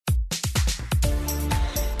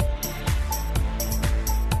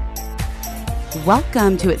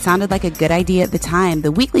Welcome to It Sounded Like a Good Idea at the Time,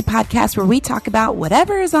 the weekly podcast where we talk about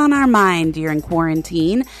whatever is on our mind during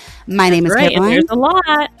quarantine. My name is Caroline. And there's a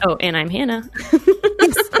lot. Oh, and I'm Hannah.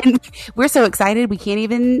 Yes, and we're so excited we can't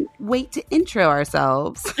even wait to intro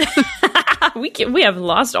ourselves. We have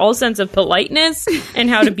lost all sense of politeness and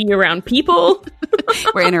how to be around people.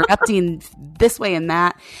 We're interrupting this way and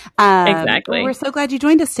that. Exactly. We're so glad you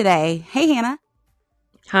joined us today. Hey, Hannah.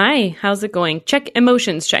 Hi. How's it going?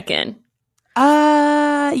 Emotions check in.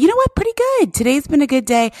 You know what? Pretty good. Today's been a good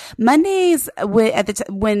day. Mondays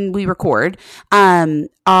when we record,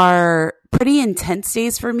 are pretty intense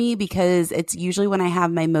days for me because it's usually when I have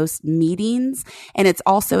my most meetings, and it's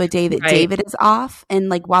also a day that David is off. And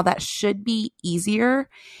like, while that should be easier,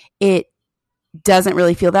 it doesn't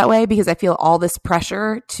really feel that way because I feel all this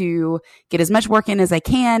pressure to get as much work in as I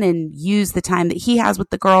can and use the time that he has with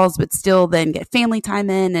the girls, but still then get family time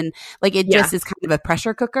in. And like, it just is kind of a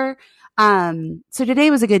pressure cooker. So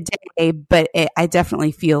today was a good day, but I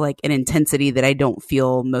definitely feel like an intensity that I don't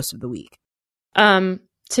feel most of the week.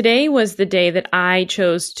 Today was the day that I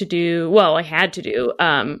chose to do, well, I had to do,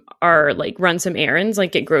 our like run some errands,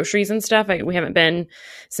 like get groceries and stuff. We haven't been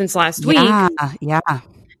since last week. Yeah.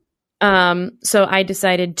 So I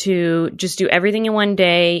decided to just do everything in one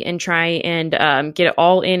day and try and, get it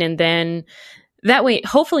all in. And then that way,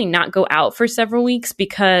 hopefully not go out for several weeks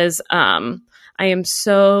because, I am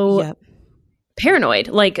so paranoid,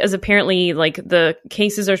 like, as apparently like the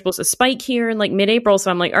cases are supposed to spike here in like mid-April. So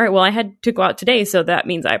I'm like, all right, well, I had to go out today. So that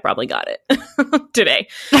means I probably got it today.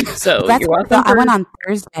 So that's you're welcome. I went on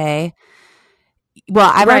Thursday.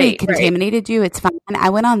 Well, I've already contaminated you. It's fine. I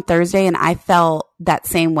went on Thursday and I felt that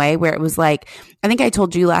same way where it was like, I think I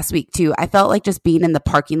told you last week too, I felt like just being in the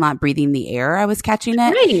parking lot, breathing the air, I was catching it.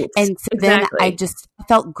 Right. And so then I just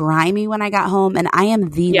felt grimy when I got home, and I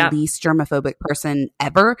am the least germophobic person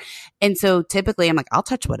ever. And so typically I'm like, I'll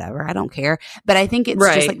touch whatever. I don't care. But I think it's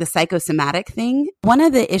just like the psychosomatic thing. One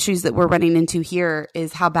of the issues that we're running into here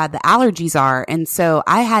is how bad the allergies are. And so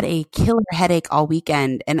I had a killer headache all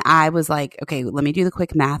weekend, and I was like, okay, let me do the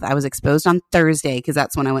quick math. I was exposed on Thursday because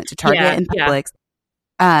that's when I went to Target and Publix.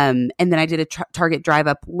 And then I did a Target drive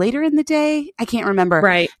up later in the day. I can't remember.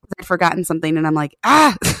 Right. I'd forgotten something, and I'm like,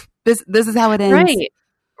 this is how it ends.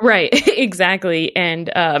 Right. Exactly.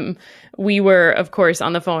 And we were, of course,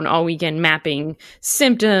 on the phone all weekend mapping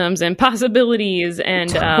symptoms and possibilities.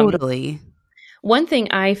 And totally. One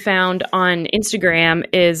thing I found on Instagram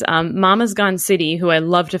is Mama's Gone City, who I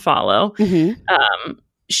love to follow. Mm-hmm.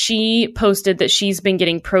 She posted that she's been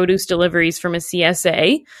getting produce deliveries from a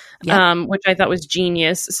CSA, which I thought was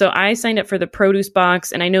genius. So I signed up for the produce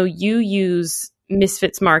box, and I know you use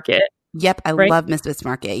Misfits Market. Yep, I love Misfits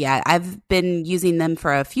Market. Yeah, I've been using them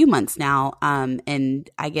for a few months now, and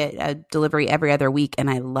I get a delivery every other week, and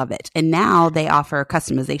I love it. And now they offer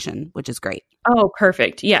customization, which is great. Oh,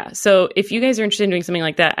 perfect. Yeah. So if you guys are interested in doing something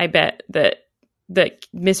like that, I bet that the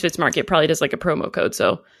Misfits Market probably does like a promo code.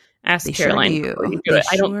 So ask Caroline. Sure do it.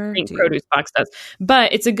 I don't think Produce Box does,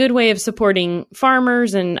 but it's a good way of supporting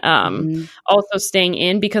farmers and also staying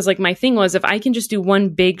in, because like my thing was, if I can just do one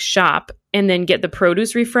big shop and then get the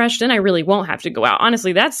produce refreshed, then I really won't have to go out.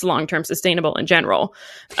 Honestly, that's long-term sustainable in general.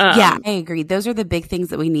 Yeah, I agree. Those are the big things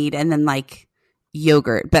that we need. And then like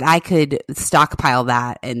yogurt, but I could stockpile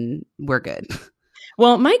that and we're good.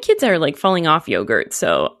 Well, my kids are like falling off yogurt.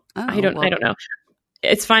 So I don't know.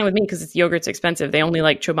 It's fine with me because yogurt's expensive. They only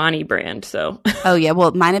like Chobani brand, so. Oh yeah,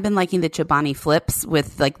 well, mine have been liking the Chobani flips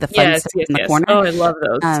with like the fun stuff in the corner. Oh, I love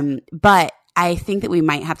those. But I think that we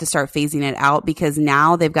might have to start phasing it out because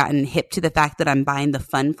now they've gotten hip to the fact that I'm buying the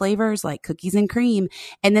fun flavors like cookies and cream,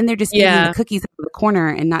 and then they're just eating the cookies in the corner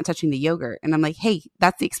and not touching the yogurt. And I'm like, hey,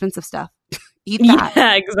 that's the expensive stuff. Eat that.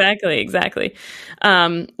 Yeah, exactly.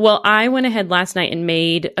 Well, I went ahead last night and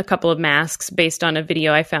made a couple of masks based on a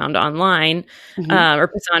video I found online, or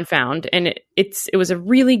Passan found, and it was a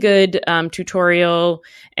really good tutorial,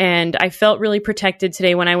 and I felt really protected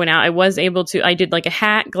today when I went out. I did like a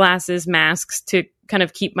hat, glasses, masks to kind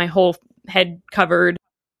of keep my whole head covered.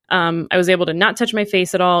 I was able to not touch my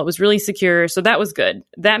face at all. It was really secure, so that was good.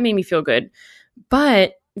 That made me feel good.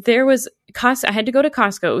 But I had to go to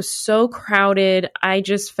Costco. It was so crowded. I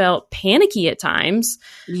just felt panicky at times.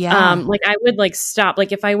 Yeah. Like I would like stop.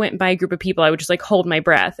 Like if I went by a group of people, I would just like hold my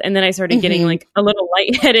breath. And then I started getting like a little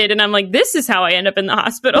lightheaded, and I'm like, this is how I end up in the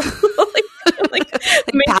hospital. like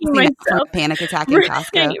making myself panic attack in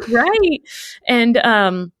Costco. Right.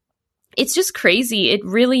 And it's just crazy. It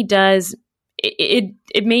really does.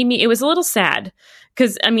 It made me, it was a little sad.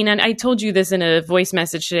 Because, I mean, I told you this in a voice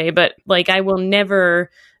message today, but like I will never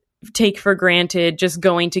take for granted just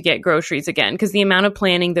going to get groceries again, because the amount of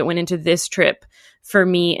planning that went into this trip for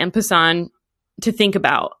me and Pasan to think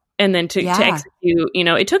about and then to execute,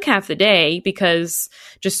 it took half the day because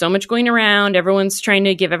just so much going around. Everyone's trying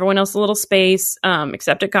to give everyone else a little space,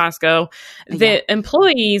 except at Costco. The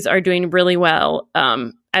employees are doing really well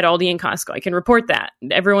at Aldi and Costco. I can report that.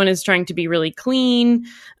 Everyone is trying to be really clean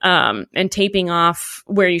and taping off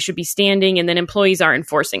where you should be standing, and then employees are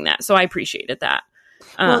enforcing that. So I appreciated that.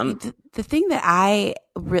 Well, the thing that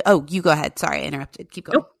you go ahead. Sorry, I interrupted. Keep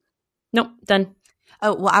going. Nope, done.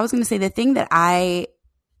 Oh, well, I was going to say the thing that I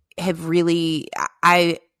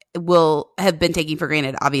will have been taking for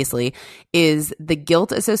granted, obviously, is the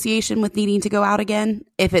guilt association with needing to go out again.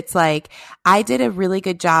 If it's like, I did a really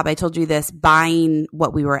good job, I told you this, buying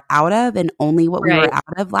what we were out of and only what we were out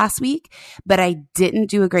of last week, but I didn't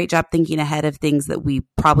do a great job thinking ahead of things that we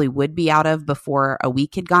probably would be out of before a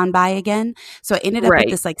week had gone by again. So I ended up with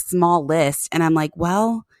this like small list, and I'm like,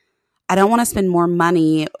 well, I don't want to spend more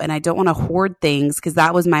money and I don't want to hoard things, because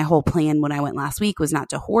that was my whole plan when I went last week, was not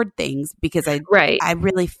to hoard things, because I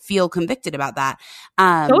really feel convicted about that.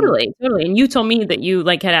 Totally. And you told me that you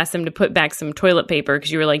had asked them to put back some toilet paper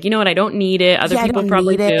because you were like, you know what, I don't need it. Other people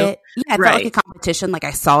probably do. Yeah, it felt like a competition. Like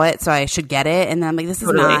I saw it, so I should get it. And then I'm like, this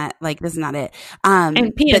is not it.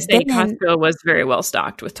 And PSA Costco was very well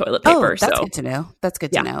stocked with toilet paper. That's good to know. That's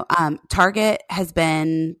good to know. Target has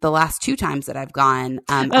been the last 2 times that I've gone.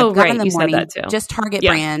 I've gone in the morning, said that too. Just Target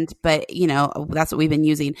brand, but that's what we've been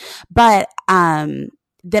using. But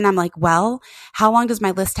then I'm like, well, how long does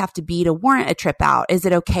my list have to be to warrant a trip out? Is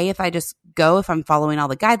it okay if I just go, if I'm following all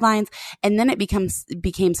the guidelines? And then it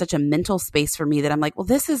became such a mental space for me that I'm like, well,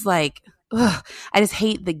 this is like, ugh, I just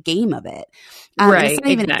hate the game of it. It's not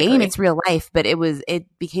even a game; it's real life. But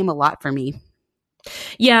it became a lot for me.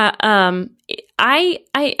 Yeah, I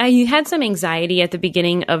had some anxiety at the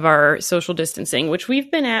beginning of our social distancing, which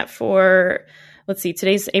we've been at for, let's see,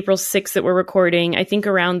 today's April 6th that we're recording. I think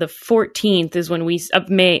around the 14th is when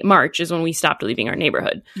March is when we stopped leaving our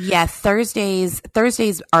neighborhood. Yeah, Thursdays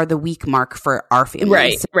are the week mark for our family.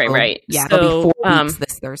 Right. Yeah, it'll be 4 weeks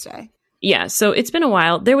this Thursday. Yeah, so it's been a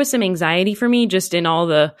while. There was some anxiety for me just in all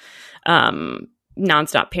the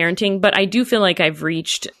nonstop parenting, but I do feel like I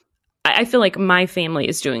feel like my family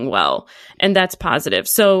is doing well, and that's positive.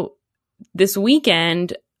 So this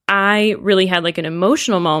weekend, I really had like an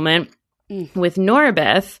emotional moment with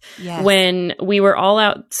Norabeth when we were all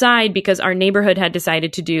outside because our neighborhood had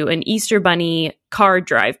decided to do an Easter Bunny car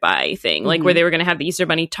drive-by thing, like where they were going to have the Easter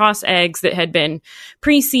Bunny toss eggs that had been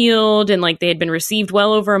pre-sealed and like they had been received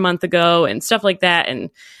well over a month ago and stuff like that, and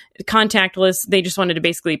contactless. They just wanted to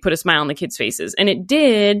basically put a smile on the kids' faces, and it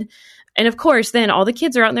did. And of course, then all the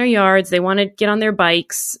kids are out in their yards. They want to get on their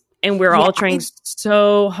bikes, and we're all trying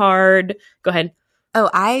so hard. Go ahead. Oh,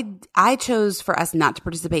 I chose for us not to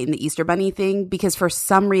participate in the Easter Bunny thing because for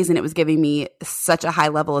some reason it was giving me such a high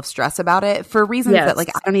level of stress about it for reasons that like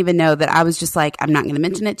I don't even know, that I was just like, I'm not going to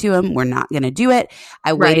mention it to him. We're not going to do it.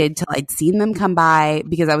 I waited till I'd seen them come by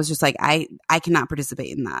because I was just like, I cannot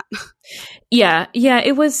participate in that. Yeah,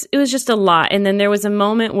 it was just a lot. And then there was a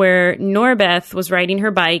moment where Norabeth was riding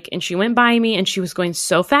her bike and she went by me and she was going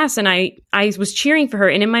so fast and I was cheering for her.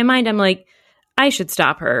 And in my mind, I'm like, I should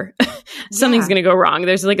stop her. Something's going to go wrong.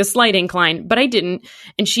 There's like a slight incline, but I didn't.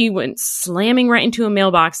 And she went slamming right into a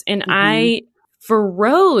mailbox. And for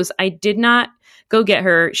Rose, I did not go get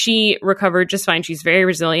her. She recovered just fine. She's very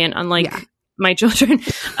resilient, unlike my children.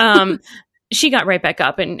 She got right back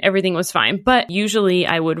up and everything was fine. But usually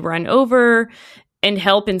I would run over and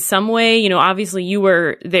help in some way. You know, obviously you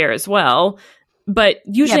were there as well. But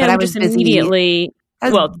usually I would just immediately... I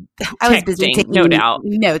was busy taking, no doubt.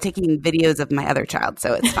 No, taking videos of my other child,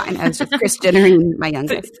 so it's fine. I was just Chris Jennering my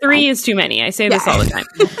youngest. 3 is too many. I say this all the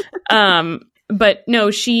time. But no,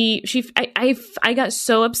 I got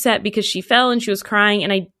so upset because she fell and she was crying,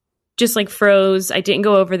 and I just like froze. I didn't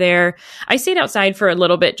go over there. I stayed outside for a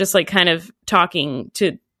little bit, just like kind of talking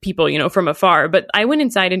to people, you know, from afar. But I went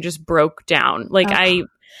inside and just broke down. Like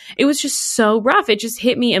it was just so rough. It just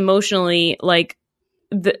hit me emotionally, like.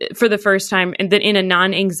 For the first time, and then in a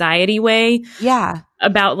non-anxiety way,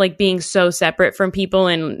 about like being so separate from people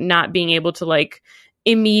and not being able to like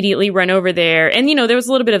immediately run over there. And, you know, there was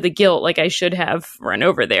a little bit of the guilt, like I should have run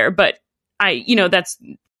over there, but that's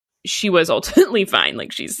she was ultimately fine.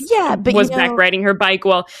 Like but was back riding her bike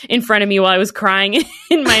while in front of me while I was crying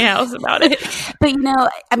in my house about it. But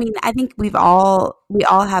I mean, I think we all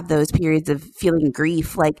have those periods of feeling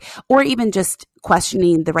grief, like, or even just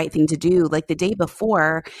questioning the right thing to do. Like the day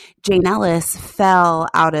before, Jane Ellis fell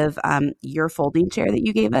out of your folding chair that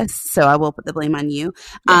you gave us. So I will put the blame on you.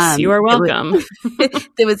 Yes, you are welcome.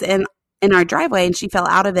 It was in our driveway, and she fell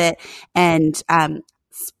out of it and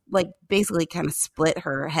like basically kind of split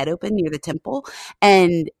her head open near the temple.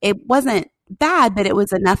 And it wasn't bad, but it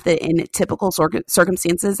was enough that in typical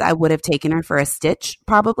circumstances, I would have taken her for a stitch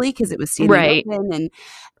probably, because it was standing open.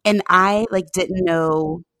 And I like didn't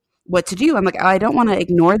know what to do. I'm like, oh, I don't want to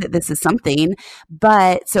ignore that this is something.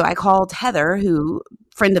 But so I called Heather,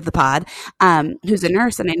 friend of the pod, who's a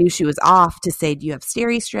nurse, and I knew she was off, to say, do you have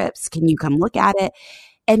steri strips? Can you come look at it?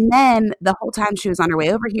 And then the whole time she was on her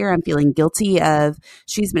way over here, I'm feeling guilty of,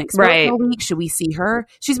 she's been exposed all week. Should we see her?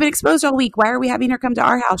 She's been exposed all week. Why are we having her come to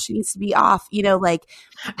our house? She needs to be off. Like,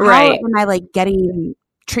 how am I like getting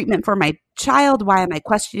treatment for my child? Why am I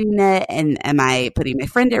questioning it? And am I putting my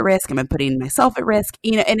friend at risk? Am I putting myself at risk?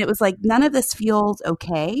 And it was like, none of this feels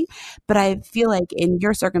okay. But I feel like in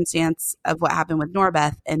your circumstance of what happened with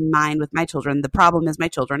Norbeth and mine with my children, the problem is my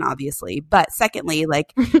children, obviously. But secondly,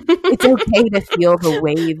 like, it's okay to feel the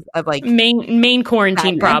wave of like main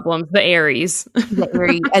quarantine problems, the Aries.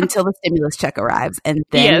 Until the stimulus check arrives. And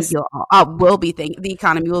then the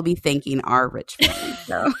economy will be thanking our rich family.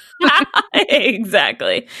 So.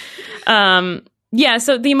 Exactly.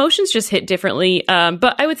 So the emotions just hit differently.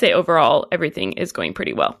 But I would say overall, everything is going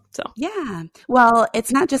pretty well. So yeah. Well,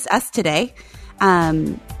 it's not just us today. Do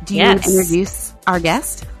you want to introduce our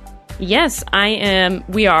guest? Yes, I am.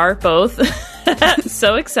 We are both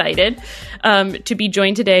so excited to be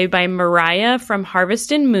joined today by Mariah from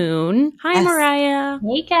Harvest and Moon. Hi, Mariah.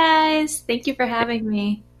 Hey, guys. Thank you for having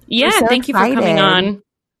me. Yeah, so thank you for coming on.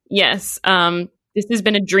 Yes. This has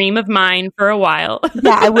been a dream of mine for a while.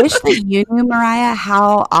 Yeah, I wish that you knew, Mariah,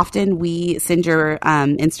 how often we send your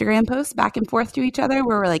Instagram posts back and forth to each other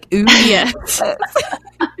where we're like, ooh, yes.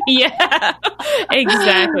 Yeah,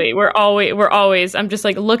 exactly. We're always, I'm just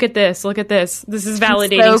like, look at this. This is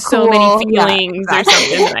validating so many feelings or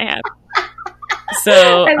something that I have. So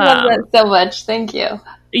I love that so much. Thank you.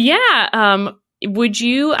 Yeah. I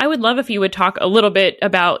would love if you would talk a little bit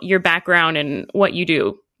about your background and what you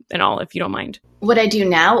do and all, if you don't mind. What I do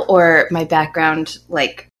now, or my background,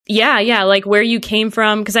 like... Yeah, like where you came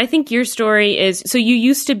from, because I think your story is... So you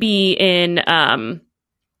used to be in, not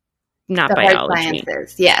the biology.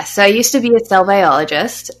 Sciences. Yeah, so I used to be a cell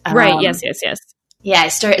biologist. Right, yes. Yeah, I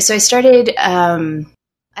started...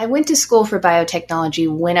 I went to school for biotechnology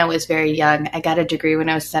when I was very young. I got a degree when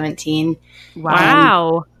I was 17.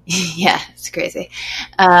 Wow. Yeah, it's crazy.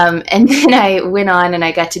 And then I went on and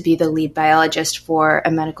I got to be the lead biologist for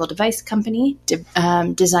a medical device company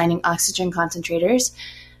designing oxygen concentrators.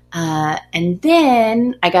 And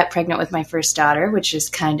then I got pregnant with my first daughter, which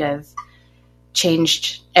just kind of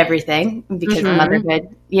changed everything because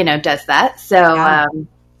motherhood, does that. So,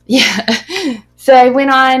 So I went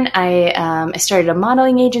on, I started a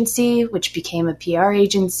modeling agency, which became a PR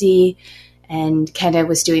agency, and kind of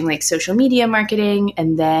was doing like social media marketing.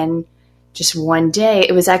 And then just one day,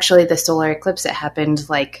 it was actually the solar eclipse that happened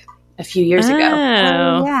like a few years ago.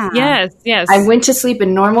 Oh, yeah. Yes. I went to sleep a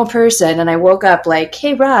normal person and I woke up like,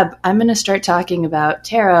 hey, Rob, I'm going to start talking about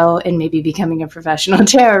tarot and maybe becoming a professional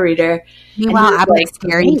tarot reader. Meanwhile, I'm like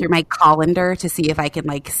staring through my colander to see if I can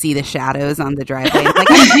like see the shadows on the driveway. I'm like,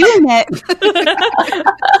 I'm doing it.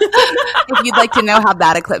 If you'd like to know how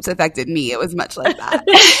that eclipse affected me, it was much like that.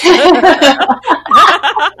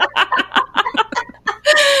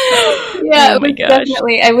 Yeah, oh my gosh.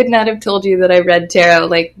 Definitely. I would not have told you that I read tarot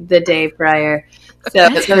like the day prior. So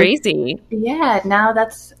that's crazy. Yeah, now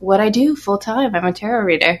that's what I do full time. I'm a tarot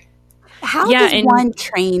reader. How does one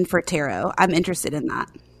train for tarot? I'm interested in that.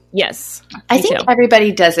 Yes. I think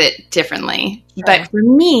everybody does it differently. Sure. But for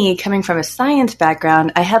me, coming from a science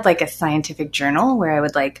background, I had like a scientific journal where I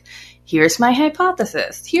would like, here's my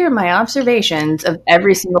hypothesis. Here are my observations of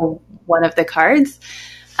every single one of the cards.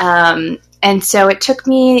 And so it took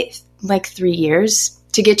me like 3 years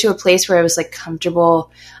to get to a place where I was like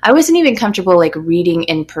comfortable. I wasn't even comfortable like reading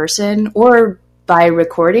in person or by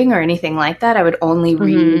recording or anything like that. I would only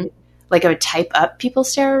read, like I would type up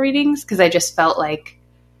people's tarot readings because I just felt like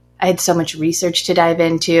I had so much research to dive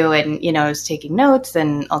into and, I was taking notes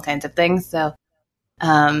and all kinds of things. So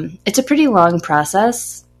it's a pretty long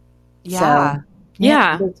process. Yeah. So,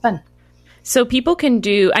 yeah. It's fun. So people can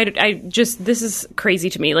do, this is crazy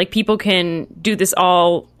to me. Like people can do this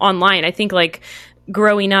all online. I think like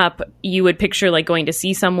growing up, you would picture like going to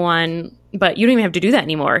see someone, but you don't even have to do that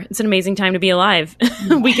anymore. It's an amazing time to be alive.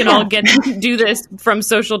 We can all do this from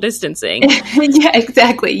social distancing. Yeah,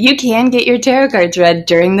 exactly. You can get your tarot cards read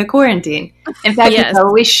during the quarantine. In fact, Yes. you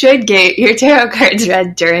probably should get your tarot cards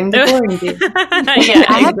read during the quarantine.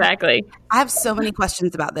 Yeah, exactly. I have so many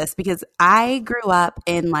questions about this because I grew up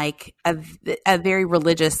in like a very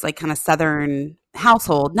religious, like kind of Southern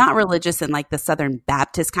household, not religious in like the Southern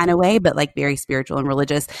Baptist kind of way, but like very spiritual and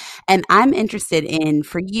religious. And I'm interested in,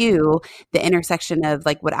 for you, the intersection of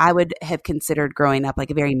like what I would have considered growing up,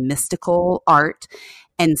 like a very mystical art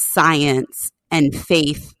and science and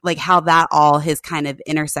faith, like how that all has kind of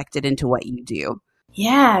intersected into what you do.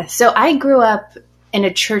 Yeah. So I grew up in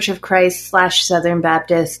a Church of Christ / Southern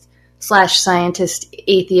Baptist / scientist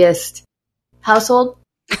atheist household.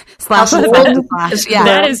 Yeah.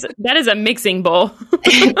 That is a mixing bowl.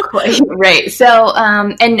 Right. So,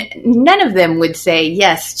 and none of them would say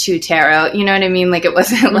yes to tarot. You know what I mean? Like it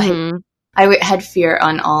wasn't like I had fear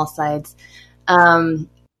on all sides.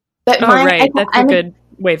 But right. That's a good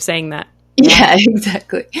way of saying that. Yeah,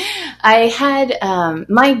 exactly. I had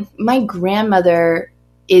my grandmother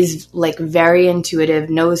is like very intuitive,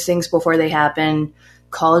 knows things before they happen,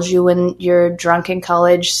 calls you when you're drunk in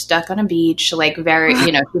college, stuck on a beach, like very,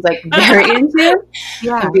 you know, she's like very into it.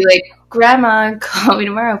 Yeah. And be like, Grandma, call me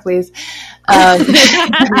tomorrow, please. Now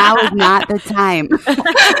is not the time.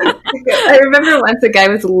 I remember once a guy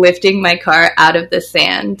was lifting my car out of the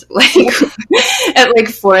sand, like at like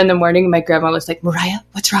 4 a.m. My grandma was like, Mariah,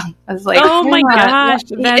 what's wrong? I was like, oh my gosh,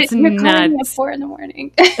 that's you're calling me at nuts. 4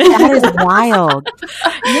 a.m. That is wild.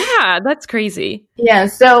 Yeah, that's crazy. Yeah,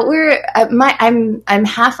 so I'm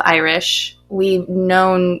half Irish. We've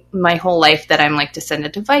known my whole life that I'm like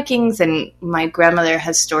descendant of Vikings, and my grandmother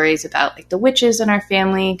has stories about like the witches in our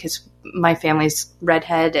family because my family's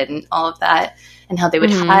redhead and all of that, and how they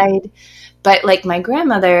would hide. But like my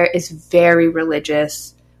grandmother is very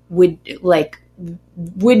religious, would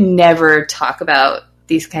never talk about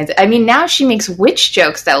these kinds of, I mean, now she makes witch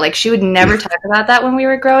jokes though. Like she would never talk about that when we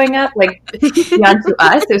were growing up. Like beyond to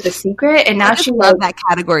us, it was a secret. And now she loves that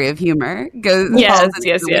category of humor. Yes.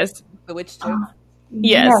 The witch jokes.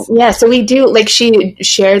 Yes. Yeah. So we do, like, she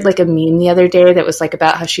shared like a meme the other day that was like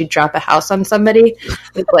about how she'd drop a house on somebody.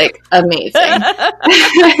 It's like amazing.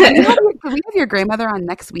 Can we have your grandmother on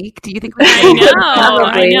next week? Do you think?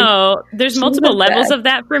 I know. There's multiple levels of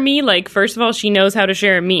that for me. Like, first of all, she knows how to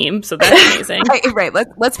share a meme, so that's amazing. Right.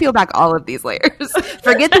 Let's peel back all of these layers.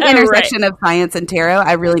 Forget the intersection of science and tarot.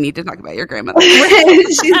 I really need to talk about your grandmother.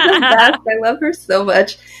 She's the best. I love her so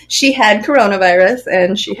much. She had coronavirus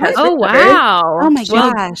and she has recovered. Wow. Oh my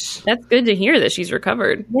gosh. That's good to hear that she's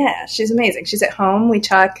recovered. Yeah, she's amazing. She's at home. We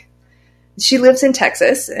talk. She lives in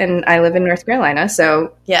Texas and I live in North Carolina.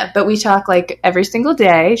 So yeah, but we talk like every single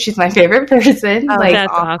day. She's my favorite person. Oh, like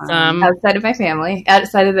that's awesome. Outside of my family,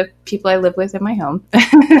 outside of the people I live with in my home.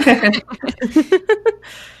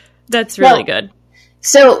 That's really good.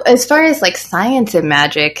 So as far as like science and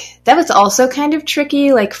magic, that was also kind of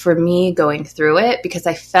tricky, like for me going through it, because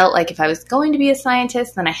I felt like if I was going to be a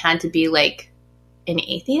scientist, then I had to be like an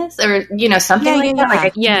atheist or, you know, something like that.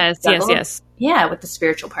 Like Yes. Yeah, with the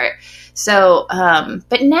spiritual part. So,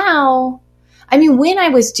 but now, I mean, when I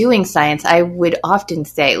was doing science, I would often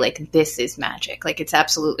say like, this is magic. Like it's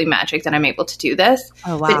absolutely magic that I'm able to do this.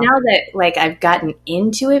 Oh, wow. But now that like I've gotten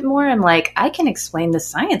into it more, I'm like, I can explain the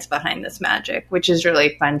science behind this magic, which is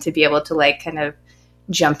really fun to be able to like kind of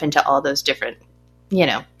jump into all those different, you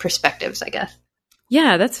know, perspectives, I guess.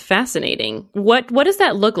 Yeah, that's fascinating. What does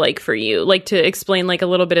that look like for you? Like to explain like a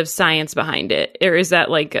little bit of science behind it? Or is that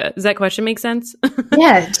like, does that question make sense?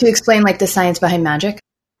 Yeah, to explain like the science behind magic.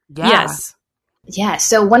 Yeah. Yes. Yeah.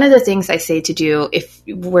 So one of the things I say to do if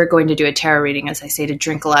we're going to do a tarot reading is I say to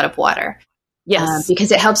drink a lot of water. Yes.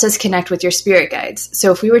 Because it helps us connect with your spirit guides.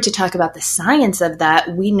 So if we were to talk about the science of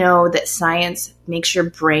that, we know that science makes your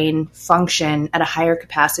brain function at a higher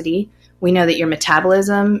capacity. We know that your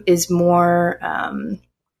metabolism is more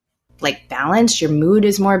like balanced. Your mood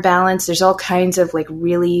is more balanced. There's all kinds of like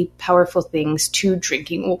really powerful things to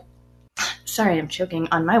drinking. Oh, sorry, I'm choking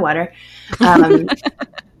on my water.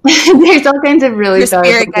 There's all kinds of really your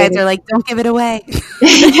spirit guides are like, don't give it away. So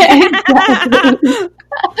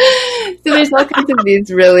there's all kinds of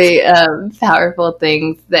these really powerful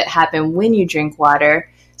things that happen when you drink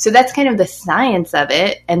water. So that's kind of the science of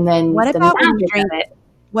it. And then What the about when you magic drink of it.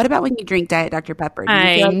 What about when you drink Diet Dr. Pepper? Do you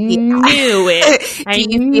I feel like knew it. I do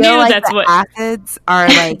you knew feel like that's the what acids are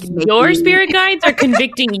like your making- spirit guides are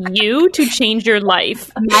convicting you to change your life.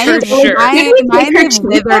 Mine For is- sure. mine have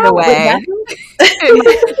withered away.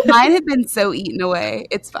 Mine had been so eaten away.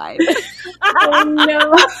 It's fine. Oh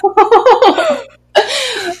no.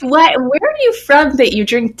 Where are you from that you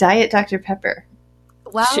drink Diet Dr. Pepper?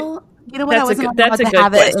 Well, you know what? I wasn't allowed that's a to good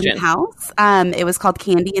have it question. in house. It was called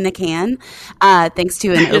Candy in a Can, thanks to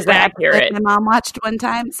an Is Oprah accurate. episode my mom watched one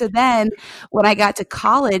time. So then when I got to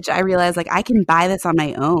college, I realized like I can buy this on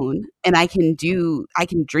my own and I can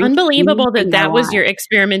drink. Unbelievable anything I that was want. your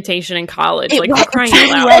experimentation in college. It Like, was- for crying it out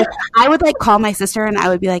truly loud. was. I would like call my sister and I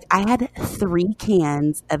would be like, I had 3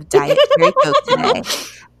 cans of Diet Cherry Coke today.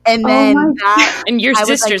 And then that, And your I would,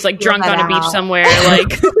 like, sister's like feel drunk that on a beach out. somewhere.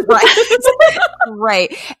 Like, right.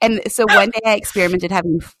 Right. And so one day I experimented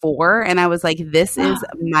having 4 and I was like, this is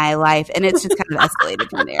my life. And it's just kind of escalated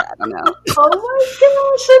from there. I don't know. Oh my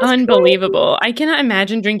gosh, that's unbelievable. I cannot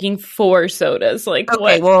imagine drinking 4 sodas. Like, Okay,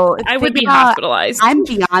 what? well, I would think be about- hospitalized. I'm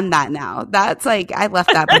beyond that now. That's like, I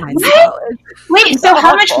left that behind in college. Wait, so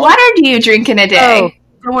how much water do you drink in a day? Oh,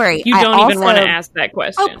 don't worry. You I don't even want to also- ask that Oh,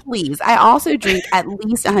 question. please. I also drink at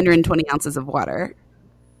least 120 ounces of water.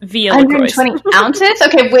 Via LaCroix. 120 ounces?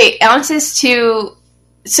 Okay, wait, ounces to...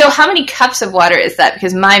 So how many cups of water is that?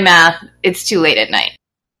 Because my math, it's too late at night.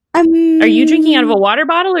 Are you drinking out of a water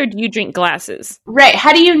bottle or do you drink glasses? Right.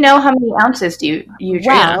 How do you know how many ounces do you drink?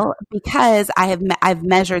 Well, because I've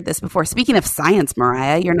measured this before. Speaking of science,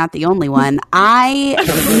 Mariah, you're not the only one. I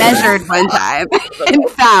measured one time and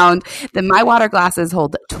found that my water glasses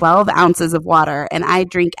hold 12 ounces of water, and I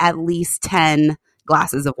drink at least 10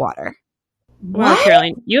 glasses of water. Wow,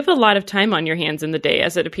 Caroline, you have a lot of time on your hands in the day,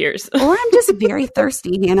 as it appears. Or I'm just very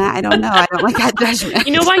thirsty, Hannah. I don't know. I don't like that judgment.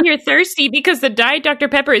 You know why you're thirsty? Because the Diet Dr.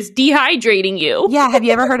 Pepper is dehydrating you. Yeah. Have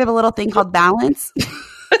you ever heard of a little thing called balance?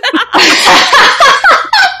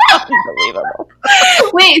 Unbelievable.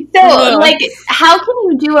 Wait, so, like, how can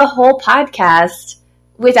you do a whole podcast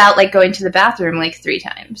without, like, going to the bathroom, like, 3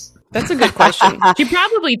 times? That's a good question. She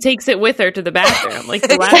probably takes it with her to the bathroom, like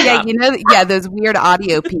the Yeah, laptop. those weird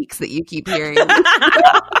audio peaks that you keep hearing.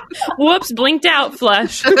 Whoops, blinked out,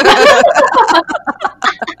 flush.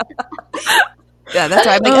 Yeah, that's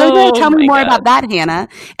why I'm like, Oh, tell me my more God. about that, Hannah.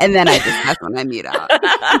 And then that's when I mute out.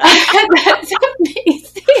 That's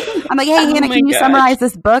amazing. I'm like, hey, Hannah, my can you gosh. summarize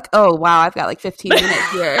this book? Oh, wow, I've got like 15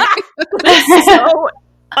 minutes here. That's so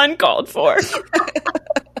uncalled for.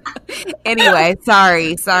 Anyway,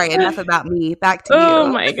 sorry. Enough about me. Back to you. Oh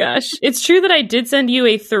my gosh. It's true that I did send you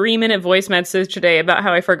a 3-minute voice message today about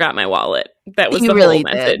how I forgot my wallet. That was You the really whole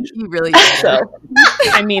did. message. You really did. So,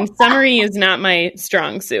 I mean, summary is not my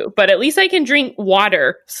strong suit, but at least I can drink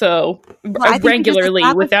water so Well, I think you just regularly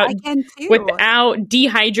established without I can too. without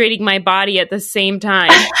dehydrating my body at the same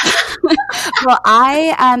time. Well,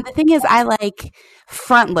 the thing is, I like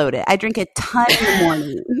front load it. I drink a ton in the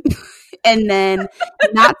morning. And then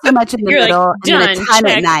not so much in the You're like, middle, and then a done, ton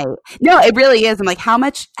check. at night. No, it really is. I'm like, how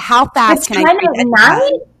fast can I Kind drink of at night?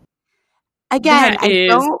 night? Again, That I is-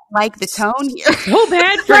 don't like the tone here. So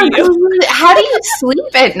bad for So, you. how do you sleep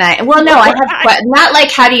at night? Well, no, I have not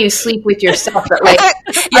like how do you sleep with yourself, but like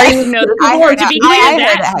No, I heard to be how- I clear,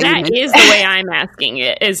 heard how you that meant is the way I'm asking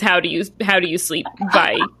it. Is how do you sleep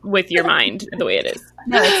with your mind the way it is?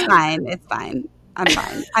 No, it's fine. It's fine. I'm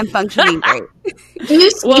fine. I'm functioning great. do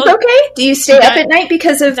you sleep Well, okay? Do you stay up Diet- at night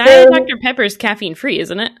because of Diet the Dr. Pepper is caffeine free,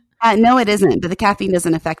 isn't it? No, it isn't. But the caffeine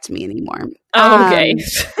doesn't affect me anymore. Oh, okay.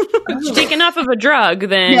 If you take enough of a drug,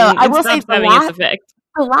 then No, I it will say stops the having its effect.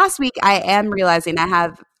 So last week, I am realizing I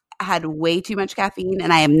have had way too much caffeine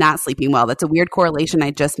and I am not sleeping well. That's a weird correlation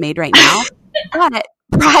I just made right now. But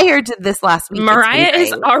prior to this last week, it's been Mariah is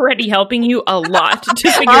great. already helping you a lot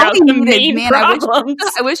to figure All out we the needed, main man, I problems.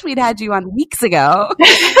 I wish we'd had you on weeks ago.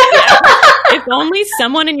 If only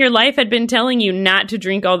someone in your life had been telling you not to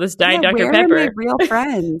drink all this Diet Yeah, Dr. where are my Pepper. real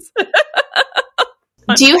friends?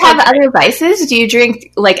 Do you have other vices? Do you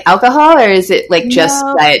drink like alcohol or is it like just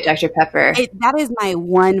No. Diet Dr. Pepper? That is my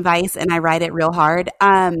one vice, and I ride it real hard.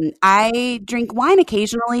 I drink wine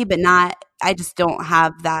occasionally, but not. I just don't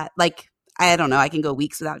have that. Like, I don't know. I can go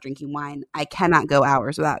weeks without drinking wine. I cannot go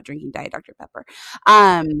hours without drinking Diet Dr. Pepper.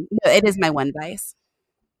 No, it is my one vice.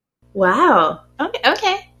 Wow.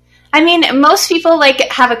 Okay. I mean, most people like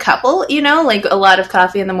have a couple, you know, like a lot of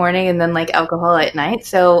coffee in the morning and then like alcohol at night.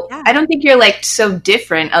 So Yeah. I don't think you're like so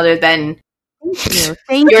different other than Thank you.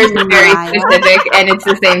 Thank yours you, is very Mariah. specific and it's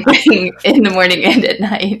the same thing in the morning and at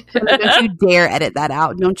night. Don't you dare edit that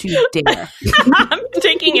out. Don't you dare. I'm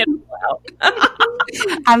taking it out.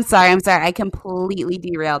 I'm sorry. I completely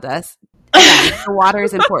derailed us. Again, the water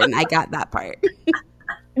is important. I got that part.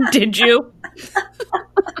 Did you?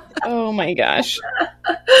 Oh my gosh.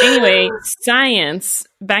 Anyway, science.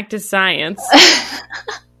 Back to science.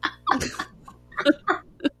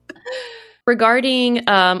 regarding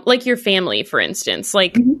like your family, for instance,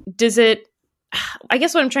 like does it, I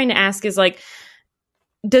guess what I'm trying to ask is like,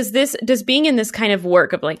 does being in this kind of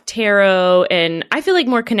work of like tarot, and I feel like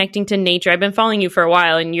more connecting to nature, I've been following you for a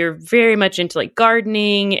while and you're very much into like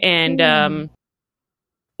gardening and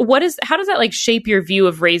how does that like shape your view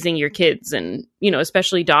of raising your kids and, you know,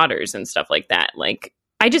 especially daughters and stuff like that? Like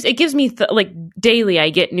it gives me like daily I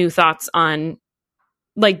get new thoughts on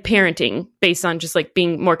like parenting based on just like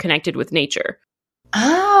being more connected with nature.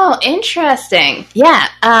 Oh, interesting. Yeah.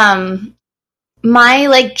 My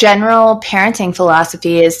like general parenting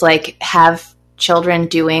philosophy is like have children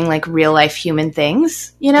doing like real life human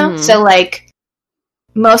things, you know? So like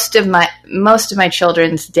most of my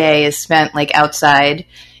children's day is spent like outside.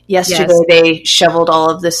 Yesterday they shoveled all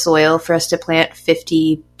of the soil for us to plant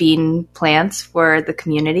 50 bean plants for the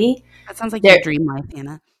community. That sounds like your dream life,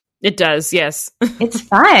 Anna. It does, yes. It's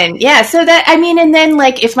fun. Yeah, so that, I mean, and then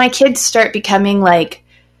like if my kids start becoming like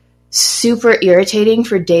super irritating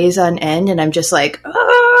for days on end and I'm just like,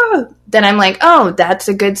 oh, then I'm like, oh, that's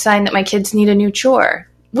a good sign that my kids need a new chore,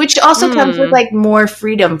 which also comes with like more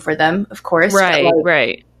freedom for them, of course. Right, like,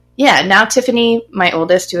 right. Yeah, now Tiffany, my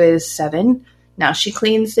oldest, who is 7, now she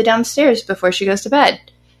cleans the downstairs before she goes to bed.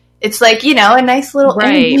 It's like, you know, a nice little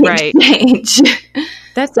exchange.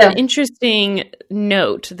 That's an interesting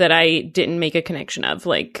note that I didn't make a connection of,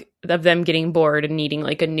 like, of them getting bored and needing,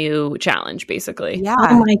 like, a new challenge, basically. Yeah.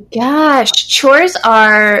 Oh, my gosh. Chores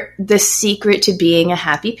are the secret to being a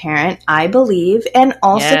happy parent, I believe, and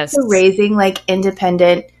also to raising, like,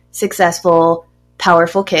 independent, successful,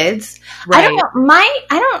 powerful kids. Right.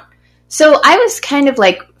 So I was kind of,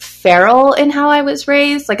 like, feral in how I was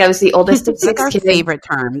raised. Like, I was the oldest of 6 That's our kids. favorite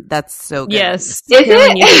term. That's so good. Yes. Is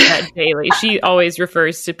it? Uses that daily. She always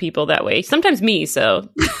refers to people that way. Sometimes me, so.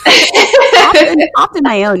 often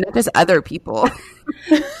my own, not just other people.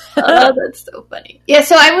 Oh, that's so funny. Yeah,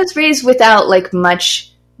 so I was raised without, like,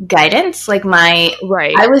 much guidance. Like,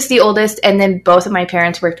 I was the oldest, and then both of my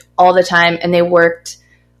parents worked all the time, and they worked,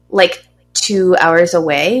 like, 2 hours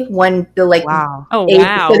away. Wow.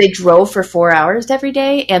 So they drove for 4 hours every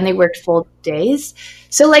day and they worked full days.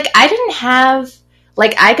 So like I didn't have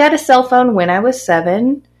I got a cell phone when I was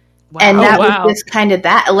 7 and that was just kind of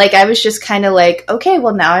that. Like I was just kind of like, okay,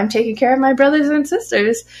 well now I'm taking care of my brothers and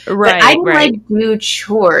sisters. Right. But I didn't like do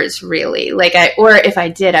chores really. Or if I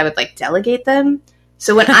did, I would like delegate them.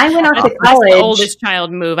 So when I went off to college... That's the oldest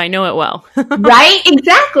child move. I know it well. Right?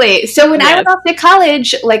 Exactly. So when I went off to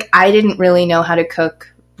college, like, I didn't really know how to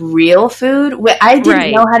cook real food. I didn't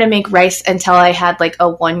know how to make rice until I had, like,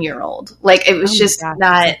 a 1-year-old. Like, it was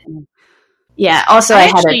not... Yeah. Also, I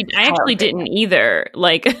actually didn't either.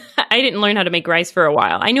 Like, I didn't learn how to make rice for a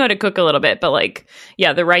while. I knew how to cook a little bit, but, like,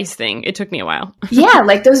 yeah, the rice thing, it took me a while. Yeah,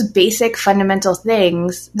 like, those basic fundamental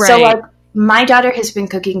things. Right. So, like, my daughter has been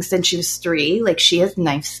cooking since she was 3. Like, she has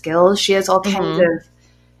knife skills. She has all kinds of,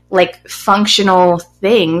 like, functional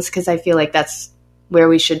things because I feel like that's where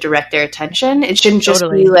we should direct their attention. It shouldn't just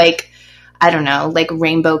be, like, I don't know, like,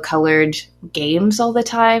 rainbow-colored games all the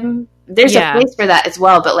time. There's a place for that as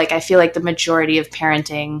well, but, like, I feel like the majority of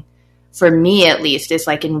parenting, for me at least, is,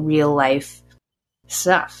 like, in real-life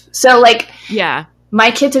stuff. So, like,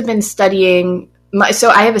 my kids have been studying...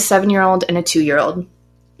 So I have a 7-year-old and a 2-year-old.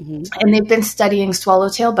 And they've been studying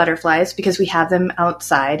swallowtail butterflies because we have them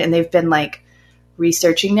outside, and they've been like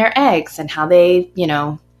researching their eggs and how they, you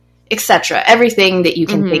know, etc. Everything that you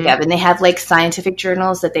can think of. And they have like scientific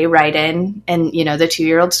journals that they write in, and you know, the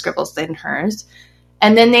 2-year-old scribbles in hers.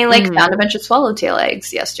 And then they like found a bunch of swallowtail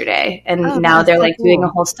eggs yesterday, and now they're like doing a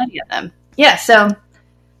whole study of them. Yeah, so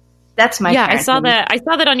that's my parenting. I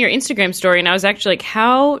saw that on your Instagram story, and I was actually like,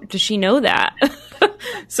 how does she know that?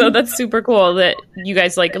 So that's super cool that you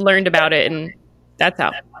guys like learned about it, and that's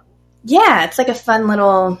how. Yeah, it's like a fun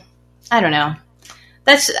little, I don't know.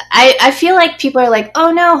 I feel like people are like,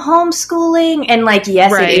 oh no, homeschooling. And like,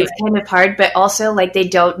 yes, it is kind of hard, but also like they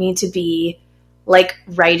don't need to be like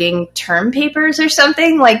writing term papers or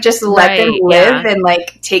something. Like just let them live and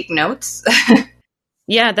like take notes.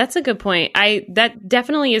 Yeah, that's a good point. That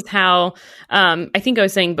definitely is how, I think I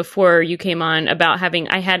was saying before you came on about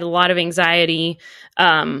I had a lot of anxiety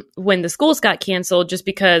when the schools got canceled, just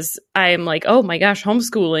because I'm like, oh my gosh,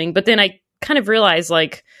 homeschooling. But then I kind of realized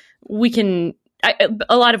like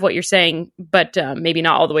a lot of what you're saying, but maybe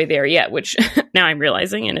not all the way there yet, which now I'm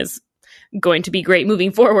realizing and is going to be great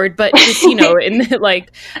moving forward. But just, you know, in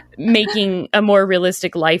like making a more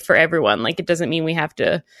realistic life for everyone. Like it doesn't mean we have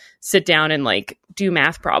to sit down and like do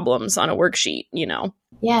math problems on a worksheet, you know?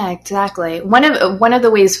 Yeah, exactly. One of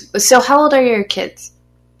the ways. So how old are your kids?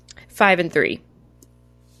 5 and 3.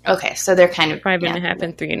 Okay, so they're kind of 5.5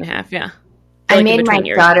 and 3.5. Yeah. I made my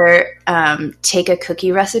daughter take a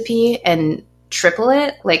cookie recipe and triple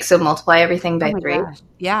it, like, so multiply everything by 3. Gosh.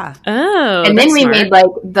 Yeah. Oh, and then we made like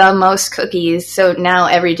the most cookies. So now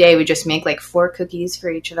every day we just make like 4 cookies for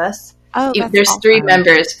each of us. Oh, there's awesome. 3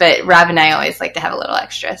 members, but Rob and I always like to have a little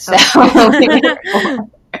extra. So,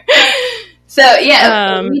 so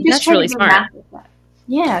yeah, we just that's really smart.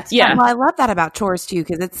 Yeah. Yeah. Well, I love that about chores too,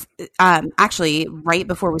 because it's actually right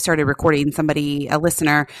before we started recording, a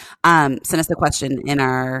listener, sent us a question in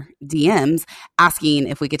our DMs asking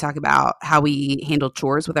if we could talk about how we handle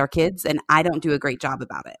chores with our kids. And I don't do a great job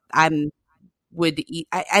about it. I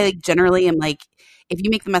generally am like, if you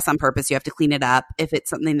make the mess on purpose, you have to clean it up. If it's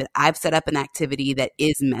something that I've set up an activity that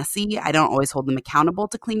is messy, I don't always hold them accountable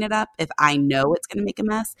to clean it up if I know it's going to make a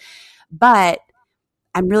mess. But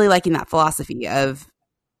I'm really liking that philosophy of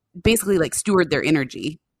basically like steward their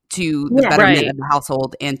energy to the betterment of the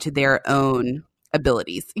household and to their own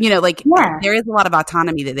abilities. You know, like there is a lot of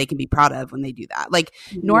autonomy that they can be proud of when they do that. Like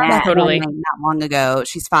Nora Beth totally. Not long ago,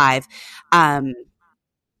 she's 5.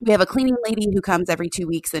 We have a cleaning lady who comes every 2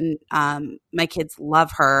 weeks, and my kids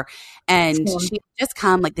love her. And she had just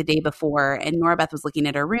come like the day before, and Nora Beth was looking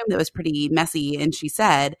at her room that was pretty messy, and she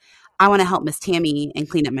said, I want to help Miss Tammy and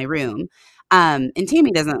clean up my room. And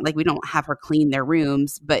Tammy doesn't, like, we don't have her clean their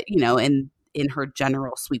rooms, but, you know, in her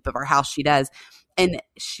general sweep of our house, she does. And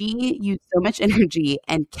she used so much energy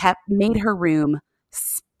and made her room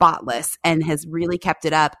spotless and has really kept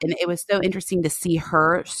it up. And it was so interesting to see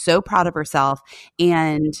her so proud of herself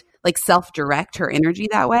and like self-direct her energy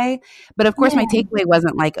that way. But of course, my takeaway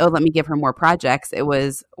wasn't like, oh, let me give her more projects. It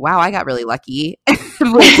was, wow, I got really lucky. I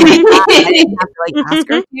didn't have to like ask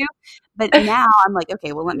her to. But now I'm like,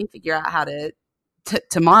 okay, well, let me figure out how to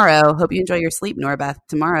tomorrow. Hope you enjoy your sleep, Nora Beth.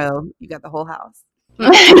 Tomorrow, you got the whole house. You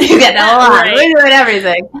got the whole house. We're doing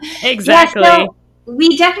everything. Exactly. Yeah, so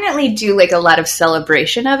we definitely do like a lot of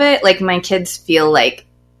celebration of it. Like my kids feel like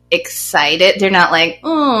excited. They're not like,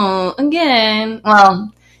 oh, again.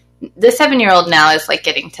 Well, the 7-year-old now is like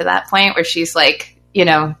getting to that point where she's like, you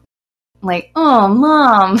know, like, oh,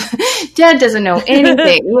 Mom, Dad doesn't know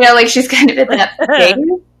anything. You know, like she's kind of in that phase.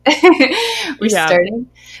 We're starting.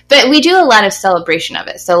 But we do a lot of celebration of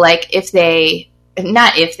it. So like every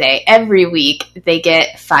week they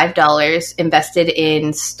get $5 invested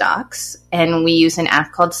in stocks, and we use an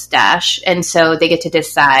app called Stash. And so they get to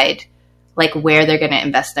decide like where they're going to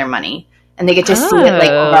invest their money, and they get to see it like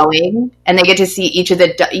growing, and they get to see each of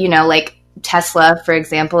the, you know, like Tesla, for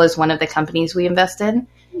example, is one of the companies we invest in.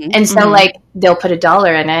 And so like they'll put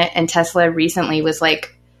 $1 in it, and Tesla recently was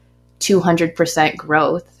like 200%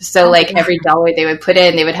 growth. So like every dollar they would put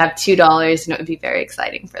in, they would have $2, and it would be very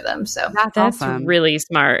exciing for them. So that's awesome. Really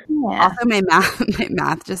smart. Yeah. Also, my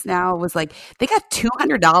math just now was like they got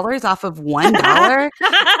 $200 off of $1. So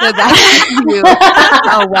that's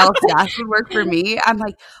how well Stash would work for me. I'm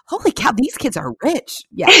like, holy cow, these kids are rich.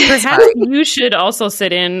 Yeah, perhaps you should also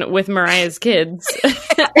sit in with Mariah's kids.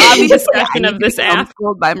 Discussion of this app.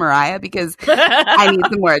 Homeschooled by Mariah because I need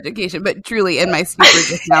some more education. But truly, in my stupor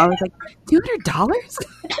just now, I was like, $200?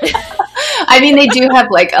 I mean, they do have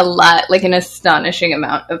like a lot, like an astonishing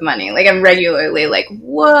amount of money. Like I'm regularly like,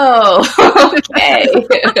 whoa, okay.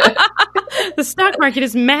 The stock market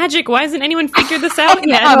is magic. Why hasn't anyone figured this out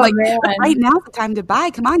yet? I'm like, right now's the time to buy.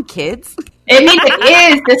 Come on, kids. I mean,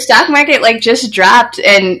 it is. The stock market like just dropped,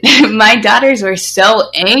 and my daughters were so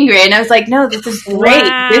angry. And I was like, "No, this is great.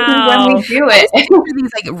 Wow. This is when we do it."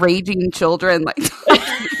 These like raging children, like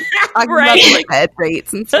talking about like head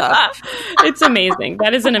rates and stuff. It's amazing.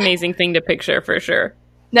 That is an amazing thing to picture for sure.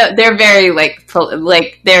 No, they're very like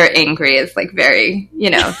they're angry. It's like very, you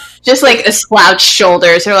know, just like a slouched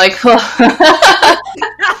shoulders. They're like, oh.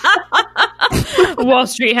 Wall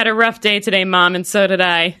Street had a rough day today, Mom, and so did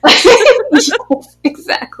I. Yes,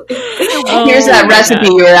 exactly. Here's that recipe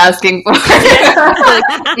you were asking for.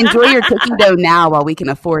 Like, enjoy your cookie dough now while we can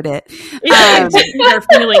afford it. Our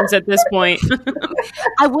feelings at this point.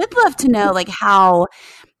 I would love to know, like, how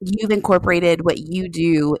you've incorporated what you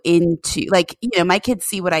do into, like, you know, my kids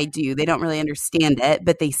see what I do. They don't really understand it,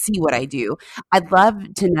 but they see what I do. I'd love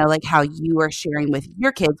to know, like, how you are sharing with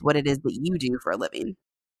your kids what it is that you do for a living.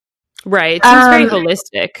 Right. It seems very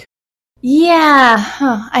holistic. Yeah.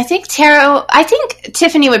 I think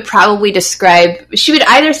Tiffany would probably she would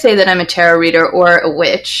either say that I'm a tarot reader or a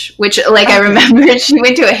witch, which like I remember she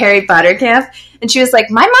went to a Harry Potter camp And she was like,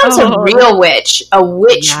 my mom's a real witch, a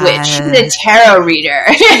witch. She's a tarot reader.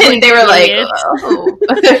 And they were like,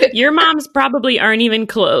 oh. Your moms probably aren't even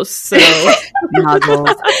close. So they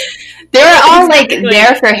were all like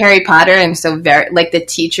there for Harry Potter. And so very like the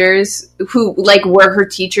teachers who like were her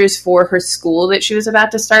teachers for her school that she was about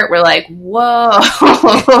to start were like, whoa.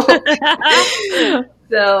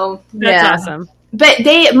 So that's awesome. But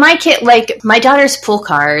my daughters pull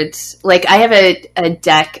cards. Like I have a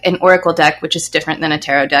deck, an oracle deck, which is different than a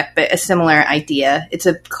tarot deck, but a similar idea. It's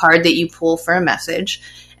a card that you pull for a message.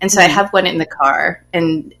 And so I have one in the car.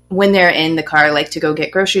 And when they're in the car, like to go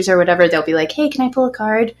get groceries or whatever, they'll be like, hey, can I pull a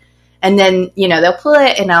card? And then, they'll pull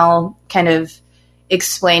it and I'll kind of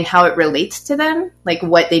explain how it relates to them, like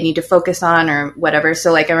what they need to focus on or whatever.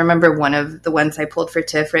 So like I remember one of the ones I pulled for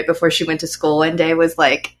Tiff right before she went to school one day was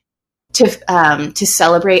like, to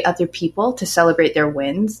celebrate other people, to celebrate their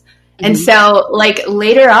wins. Mm-hmm. And so like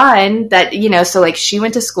later on that, so like she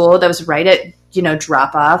went to school, that was right at,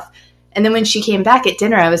 drop off. And then when she came back at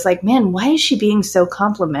dinner, I was like, man, why is she being so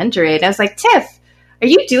complimentary? And I was like, Tiff, are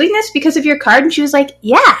you doing this because of your card? And she was like,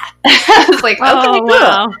 yeah. I was like, okay, cool.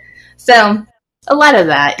 Wow. So a lot of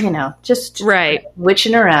that, just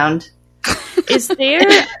witching around. Is there,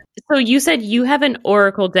 so you said you have an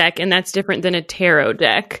oracle deck and that's different than a tarot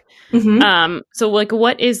deck. Mm-hmm. So like,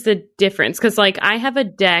 what is the difference? Because like I have a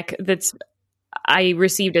deck I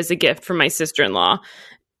received as a gift from my sister-in-law,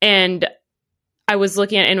 and I was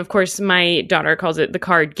looking at, and of course my daughter calls it the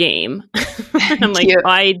card game. I'm like,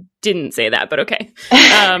 I didn't say that, but okay.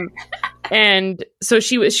 And so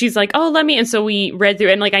she's like, oh, let me. And so we read through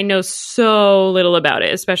it, and like, I know so little about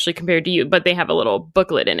it, especially compared to you, but they have a little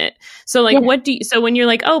booklet in it. So like, so when you're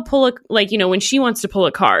like, oh, when she wants to pull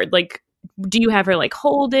a card, like, do you have her like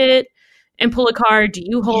hold it and pull a card? Do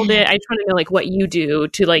you hold it? I just want to know like what you do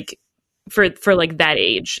to like for like that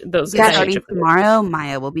age. Those starting tomorrow,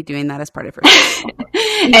 Maya will be doing that as part of her.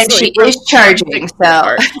 And she is charging,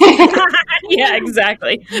 so yeah,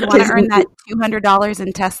 exactly. You want to earn that $200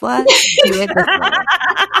 in Tesla? Do it this way.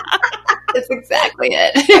 That's exactly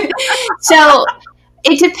it. So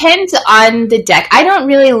it depends on the deck. I don't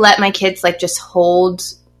really let my kids like just hold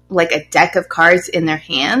like a deck of cards in their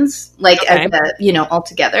hands, like as all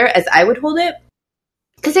together as I would hold it,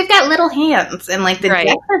 because they've got little hands and like the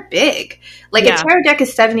decks are big. Like a tarot deck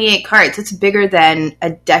is 78 cards. It's bigger than a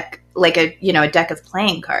deck, like a deck of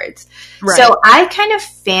playing cards. Right. So I kind of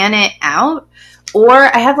fan it out, or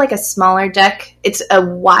I have like a smaller deck. It's a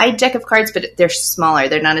wide deck of cards, but they're smaller.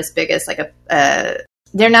 They're not as big as like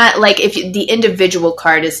they're not like if the individual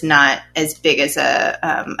card is not as big as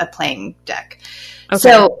a playing deck. Okay.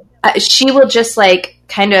 So she will just like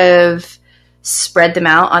kind of spread them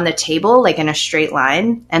out on the table like in a straight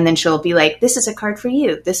line, and then she'll be like, this is a card for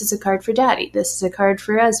you, this is a card for Daddy, this is a card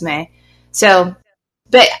for Esme. So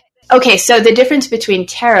but okay, so the difference between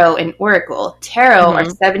tarot and oracle, tarot are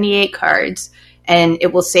 78 cards, and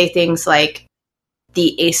it will say things like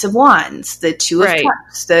the Ace of Wands, the Two of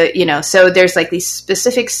Cups, so there's like these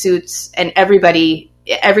specific suits, and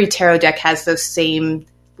every tarot deck has those same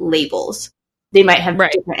labels. They might have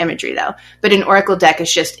different imagery though, but an oracle deck is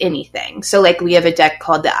just anything. So like we have a deck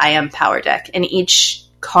called the I Am Power deck, and each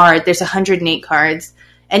card, there's 108 cards,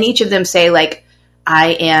 and each of them say like,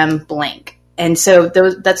 I am blank. And so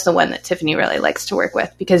that's the one that Tiffany really likes to work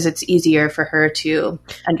with because it's easier for her to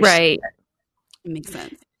understand. Right. It makes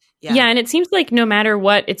sense. Yeah. And it seems like no matter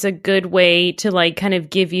what, it's a good way to like kind of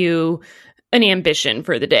give you an ambition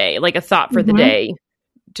for the day, like a thought for the day,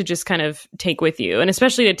 to just kind of take with you, and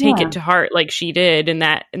especially to take it to heart like she did in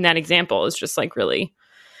that example is just like really,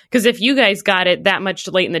 because if you guys got it that much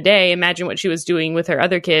late in the day, imagine what she was doing with her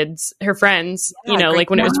other kids, her friends, like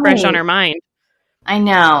when it was fresh on her mind. I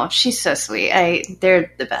know. She's so sweet.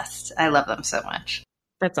 They're the best. I love them so much.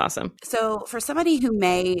 That's awesome. So for somebody who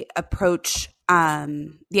may approach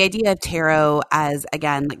the idea of tarot as,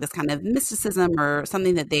 again, like this kind of mysticism or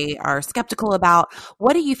something that they are skeptical about,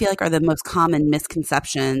 what do you feel like are the most common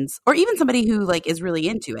misconceptions, or even somebody who like is really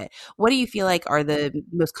into it, what do you feel like are the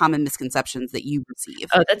most common misconceptions that you receive?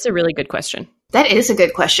 Oh, that's a really good question. That is a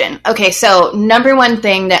good question. Okay, so number one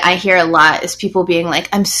thing that I hear a lot is people being like,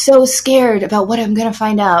 I'm so scared about what I'm going to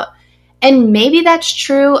find out. And maybe that's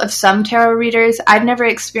true of some tarot readers. I've never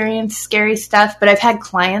experienced scary stuff, but I've had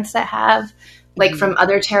clients that have, like from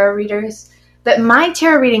other tarot readers. But my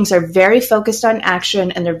tarot readings are very focused on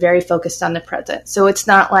action, and they're very focused on the present. So it's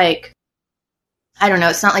not like, I don't know,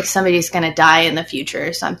 it's not like somebody's going to die in the future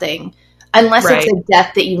or something. Unless it's a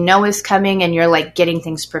death that you know is coming and you're like getting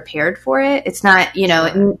things prepared for it. It's not,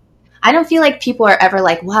 I don't feel like people are ever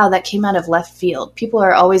like, wow, that came out of left field. People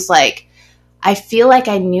are always like, I feel like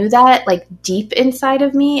I knew that like deep inside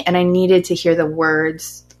of me, and I needed to hear the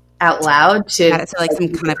words out loud to like some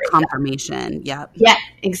kind of confirmation. Yep. Yeah,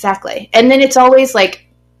 exactly. And then it's always like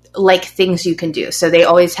things you can do. So they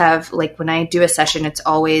always have, like, when I do a session, it's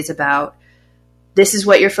always about, this is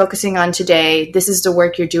what you're focusing on today. This is the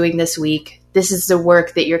work you're doing this week. This is the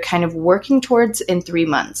work that you're kind of working towards in 3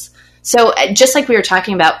 months. So just like we were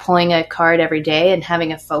talking about pulling a card every day and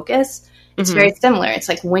having a focus, it's very similar. It's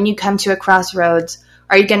like when you come to a crossroads,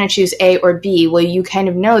 are you going to choose A or B? Well, you kind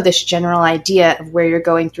of know this general idea of where you're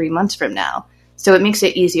going 3 months from now. So it makes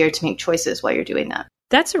it easier to make choices while you're doing that.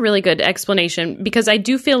 That's a really good explanation, because I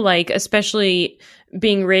do feel like, especially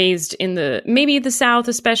being raised in maybe the South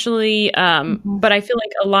especially, but I feel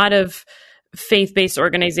like a lot of faith-based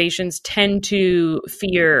organizations tend to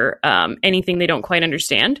fear anything they don't quite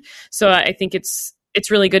understand. So I think it's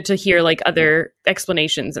really good to hear like other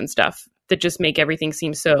explanations and stuff that just make everything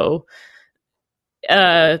seem so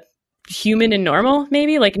human and normal,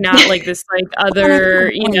 maybe, like not like this like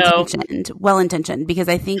other well-intentioned, because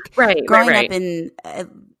I think growing up in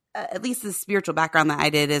at least the spiritual background that I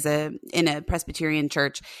did in a Presbyterian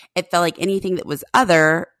church, it felt like anything that was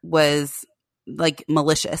other was like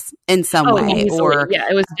malicious in some way, easily. Or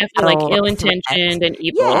it was definitely like ill-intentioned and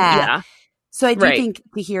evil. Yeah. So I do think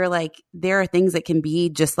to hear like there are things that can be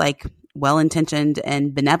just like well-intentioned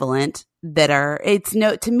and benevolent that are,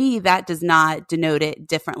 to me, that does not denote it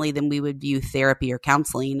differently than we would view therapy or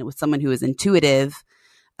counseling with someone who is intuitive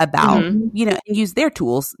about, and use their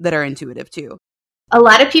tools that are intuitive too. A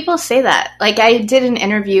lot of people say that. Like, I did an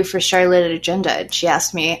interview for Charlotte at Agenda, and she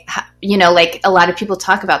asked me, like, a lot of people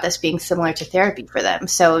talk about this being similar to therapy for them.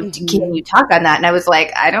 So can you talk on that? And I was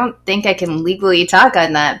like, I don't think I can legally talk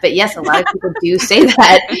on that. But yes, a lot of people do say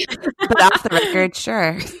that. But off the record,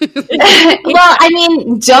 sure. Well, I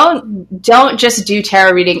mean, don't just do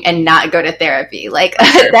tarot reading and not go to therapy. Like,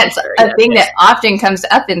 that's a thing that often comes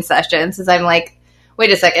up in sessions, is I'm like, wait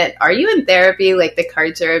a second, are you in therapy? Like,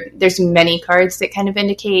 there's many cards that kind of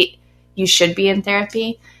indicate you should be in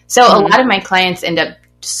therapy. So a lot of my clients end up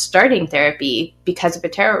starting therapy because of a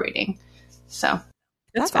tarot reading. So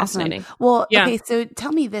that's fascinating. Awesome. Well, okay, so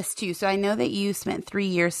tell me this too. So I know that you spent 3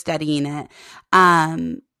 years studying it.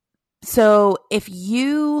 So if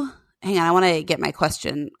you, hang on, I want to get my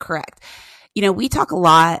question correct. We talk a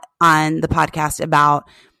lot on the podcast about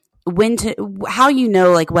how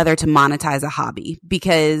like whether to monetize a hobby,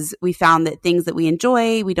 because we found that things that we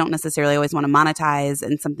enjoy, we don't necessarily always want to monetize,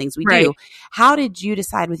 and some things we do. How did you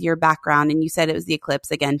decide with your background? And you said it was the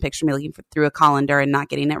eclipse. Again, picture me looking through a colander and not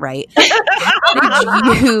getting it right.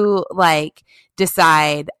 How did you like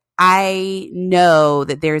decide, I know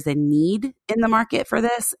that there's a need in the market for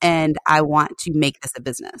this and I want to make this a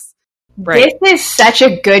business? This is such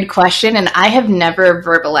a good question, and I have never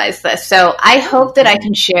verbalized this. So I hope that I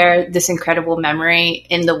can share this incredible memory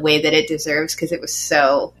in the way that it deserves, because it was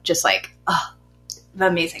so just like,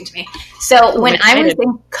 amazing to me. So when I was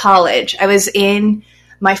in college, I was in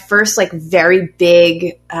my first like very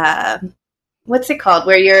big, what's it called?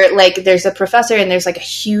 Where you're like, there's a professor and there's like a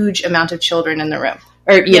huge amount of children in the room.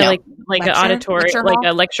 Or, like an auditorium, like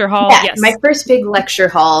a lecture hall. Yeah, yes. My first big lecture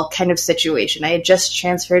hall kind of situation. I had just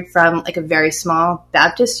transferred from like a very small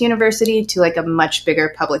Baptist university to like a much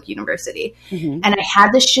bigger public university. And I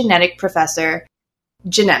had this genetics professor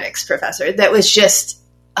that was just,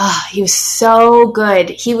 he was so good.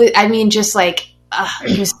 He was, I mean, just like,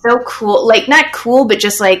 he was so cool. Like, not cool, but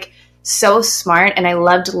just like so smart. And I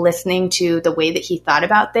loved listening to the way that he thought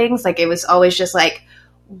about things. Like, it was always just like,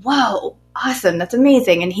 whoa, awesome, that's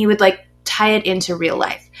amazing. And he would like tie it into real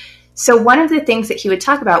life. So one of the things that he would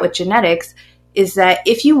talk about with genetics is that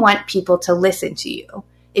if you want people to listen to you,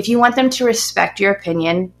 if you want them to respect your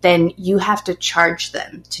opinion, then you have to charge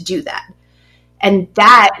them to do that. And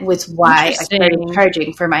that was why I started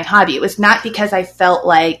charging for my hobby. It was not because I felt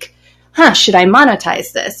like, should I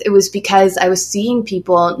monetize this? It was because I was seeing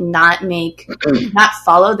people not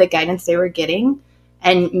follow the guidance they were getting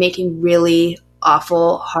and making really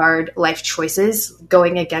awful, hard life choices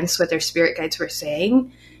going against what their spirit guides were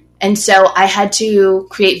saying. And so I had to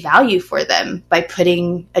create value for them by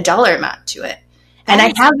putting a dollar amount to it. And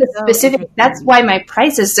I have a specific, that's why my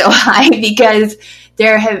price is so high, because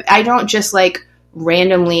I don't just like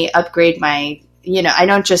randomly upgrade I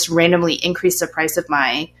don't just randomly increase the price of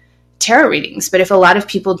my tarot readings. But if a lot of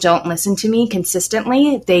people don't listen to me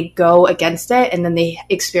consistently, they go against it and then they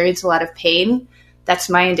experience a lot of pain. That's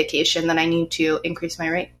my indication that I need to increase my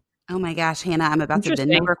rate. Oh my gosh, Hannah, I'm about to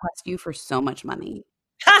Venmo request you for so much money.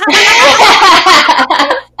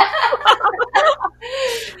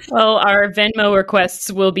 Well, our Venmo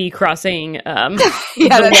requests will be crossing yeah,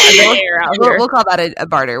 the air out here. We'll call that a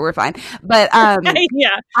barter. We're fine. But yeah,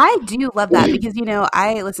 I do love that because,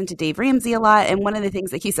 I listen to Dave Ramsey a lot. And one of the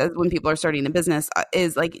things that he says when people are starting a business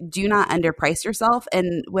is like, do not underprice yourself.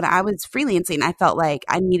 And when I was freelancing, I felt like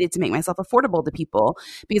I needed to make myself affordable to people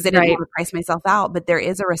because I didn't want to price myself out. But there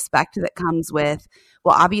is a respect that comes with,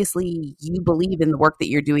 well, obviously you believe in the work that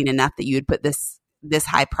you're doing enough that you would put this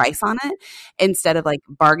high price on it instead of like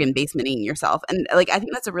bargain basementing yourself. And like, I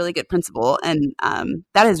think that's a really good principle. And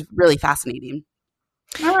that is really fascinating.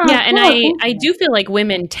 Oh, yeah. And I do feel like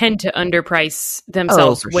women tend to underprice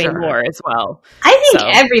themselves way more as well. I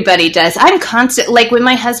think everybody does. I'm constant, like when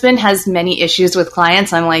my husband has many issues with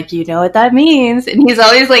clients, I'm like, you know what that means? And he's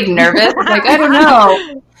always like nervous. Like, I don't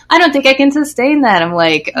know. I don't think I can sustain that. I'm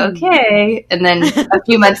like, okay. And then a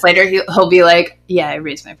few months later, he'll be like, yeah, I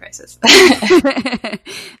raised my prices.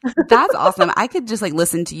 That's awesome. I could just like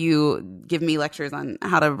listen to you give me lectures on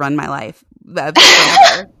how to run my life. That's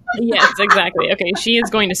yes, exactly. Okay, she is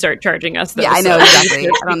going to start charging us those. Yeah, I know, exactly.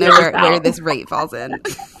 I don't know where this rate falls in.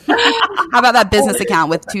 How about that business account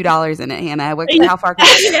with $2 in it, Hannah? How far can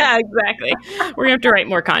I get? Yeah, exactly. We're going to have to write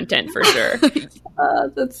more content for sure.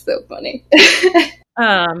 That's so funny.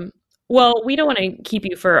 Well, we don't want to keep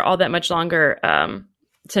you for all that much longer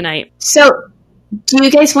tonight. So, do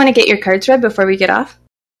you guys want to get your cards read before we get off?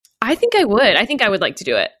 I think I would. I think I would like to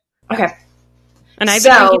do it. Okay. And I've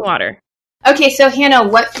been drinking water. Okay, so Hannah,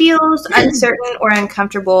 what feels uncertain or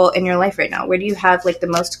uncomfortable in your life right now? Where do you have like the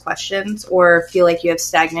most questions or feel like you have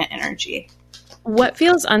stagnant energy? What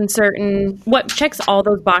feels uncertain, what checks all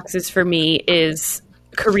those boxes for me is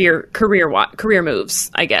career moves,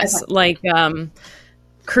 I guess. Okay. Like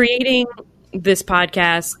creating this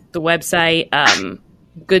podcast, the website,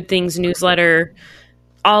 Good Things newsletter,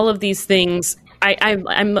 all of these things.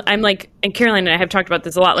 I'm like, and Caroline and I have talked about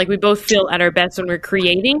this a lot. Like we both feel at our best when we're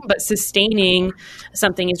creating, but sustaining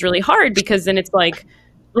something is really hard because then it's like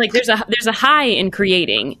there's a high in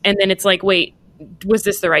creating, and then it's like, wait, was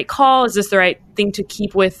this the right call? Is this the right thing to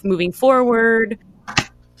keep with moving forward?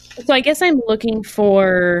 So I guess I'm looking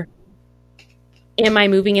for, am I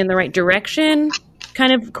moving in the right direction?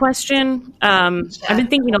 Kind of question. I've been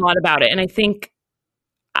thinking a lot about it, and I think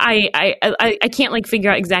I can't like figure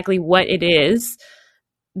out exactly what it is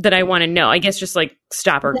that I want to know. I guess just like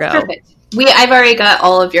stop or go. Perfect. I've already got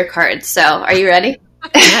all of your cards. So are you ready?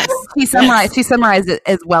 Yes. She summarized it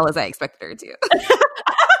as well as I expected her to.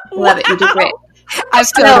 Love it. You did great. I'm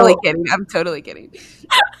totally kidding.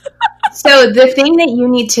 So the thing that you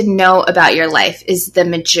need to know about your life is the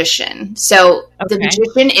Magician. So the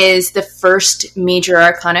Magician is the first major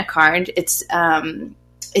arcana card.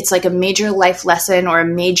 It's like a major life lesson or a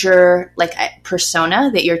major like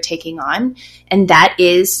persona that you're taking on. And that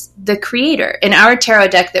is the creator. In our tarot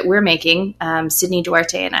deck that we're making, Sydney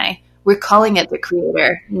Duarte and I, we're calling it the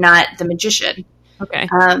creator, not the Magician. Okay.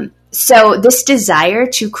 So this desire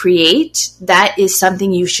to create, that is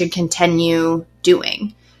something you should continue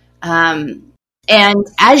doing. And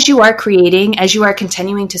as you are creating, as you are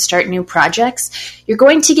continuing to start new projects, you're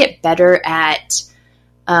going to get better at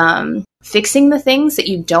fixing the things that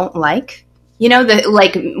you don't like. You know,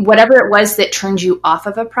 like whatever it was that turned you off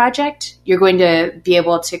of a project, you're going to be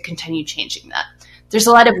able to continue changing that. There's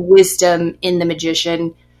a lot of wisdom in the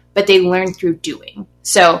Magician, but they learn through doing.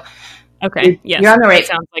 So you're on the right.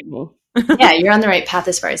 Sounds like me. Yeah, you're on the right path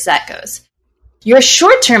as far as that goes. Your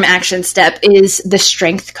short-term action step is the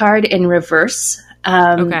Strength card in reverse.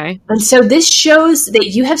 And so this shows that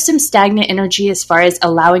you have some stagnant energy as far as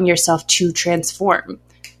allowing yourself to transform.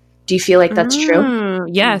 Do you feel like that's true?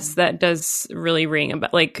 Yes, that does really ring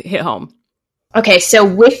about, like, hit home. Okay, so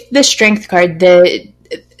with the Strength card,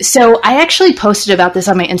 so I actually posted about this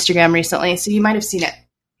on my Instagram recently, so you might have seen it.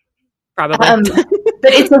 Probably.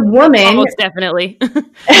 But it's a woman. Almost definitely.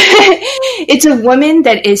 It's a woman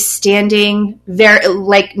that is standing very,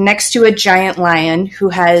 like, next to a giant lion who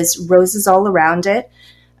has roses all around it.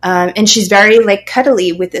 And she's very, like,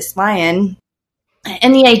 cuddly with this lion.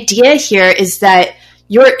 And the idea here is that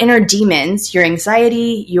your inner demons, your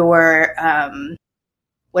anxiety, your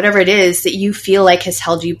whatever it is that you feel like has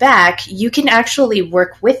held you back, you can actually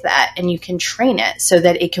work with that and you can train it so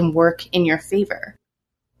that it can work in your favor.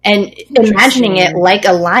 And imagining it like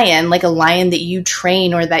a lion that you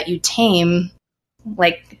train or that you tame,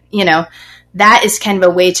 like, you know, that is kind of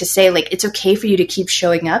a way to say, like, it's okay for you to keep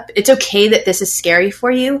showing up. It's okay that this is scary for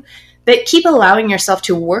you, but keep allowing yourself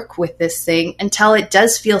to work with this thing until it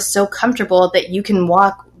does feel so comfortable that you can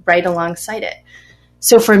walk right alongside it.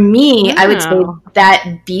 So for me, I would say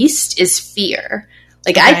that beast is fear.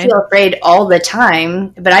 Like, I feel afraid all the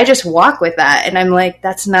time, but I just walk with that. And I'm like,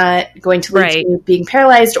 that's not going to lead to me being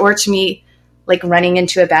paralyzed or to me, like, running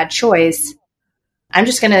into a bad choice. I'm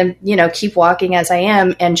just going to, you know, keep walking as I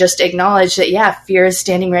am and just acknowledge that, yeah, fear is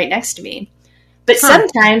standing right next to me. But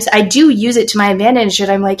sometimes I do use it to my advantage,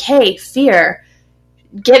 and I'm like, hey, fear,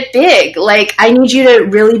 get big. Like, I need you to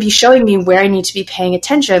really be showing me where I need to be paying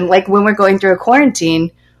attention. Like, when we're going through a quarantine,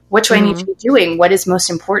 what do I need to be doing? What is most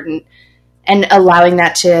important? And allowing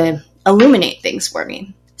that to illuminate things for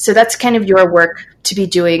me. So that's kind of your work to be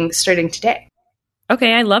doing starting today.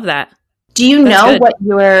 Okay, I love that. Do you know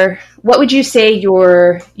what would you say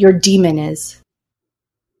your demon is?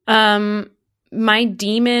 My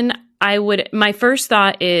demon, my first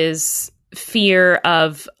thought is fear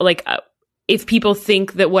of, like, if people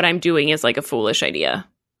think that what I'm doing is, like, a foolish idea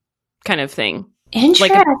kind of thing.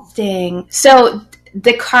 Interesting. Like so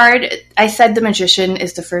the card, I said the Magician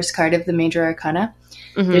is the first card of the Major Arcana.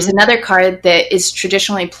 Mm-hmm. There's another card that is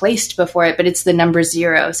traditionally placed before it, but it's the number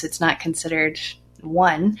 0, so it's not considered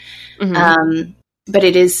 1. Mm-hmm. But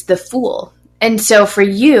it is the Fool. And so for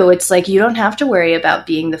you, it's like you don't have to worry about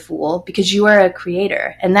being the fool because you are a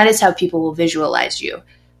creator. And that is how people will visualize you.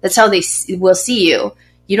 That's how they will see you.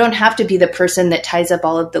 You don't have to be the person that ties up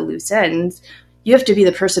all of the loose ends. You have to be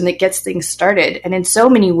the person that gets things started. And in so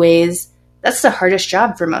many ways, that's the hardest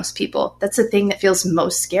job for most people. That's the thing that feels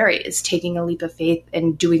most scary, is taking a leap of faith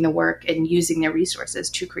and doing the work and using their resources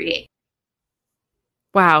to create.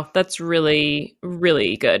 Wow, that's really,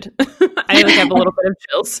 really good. I have a little bit of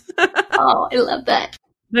chills. Oh, I love that.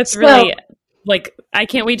 That's really, like, I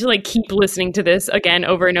can't wait to, like, keep listening to this again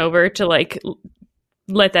over and over to, like,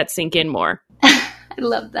 let that sink in more. I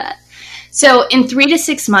love that. So in 3 to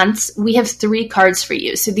 6 months, we have 3 cards for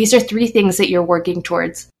you. So these are 3 things that you're working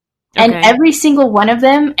towards. And every single one of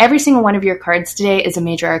your cards today is a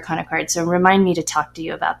Major Arcana card. So remind me to talk to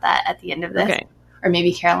you about that at the end of this. Okay. Or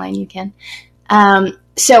maybe Caroline, you can.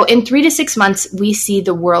 So in 3 to 6 months, we see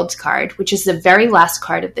the World card, which is the very last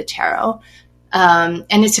card of the tarot. And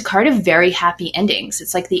it's a card of very happy endings.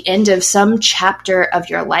 It's like the end of some chapter of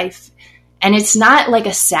your life. And it's not like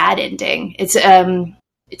a sad ending.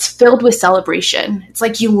 It's filled with celebration. It's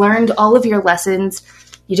like you learned all of your lessons.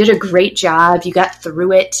 You did a great job. You got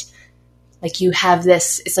through it. Like, you have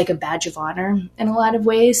this, it's like a badge of honor in a lot of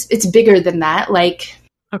ways. It's bigger than that. Like,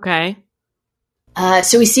 okay.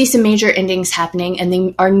 So we see some major endings happening, and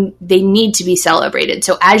they need to be celebrated.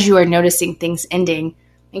 So as you are noticing things ending,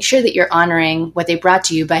 make sure that you're honoring what they brought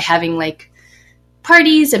to you by having, like,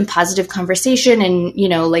 parties and positive conversation and, you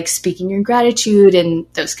know, like, speaking your gratitude and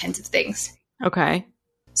those kinds of things. Okay.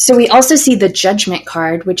 So we also see the Judgment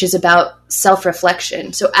card, which is about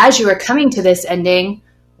self-reflection. So as you are coming to this ending,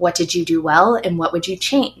 what did you do well and what would you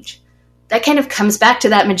change? That kind of comes back to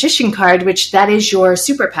that Magician card, which that is your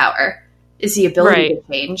superpower, is the ability to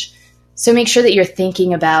change. So make sure that you're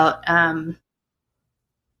thinking about, how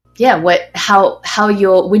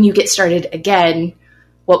you'll, when you get started again,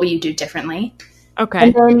 what will you do differently? Okay.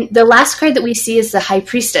 And then the last card that we see is the High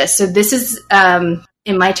Priestess. So this is,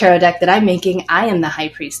 in my tarot deck that I'm making, I am the High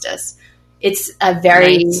Priestess. It's a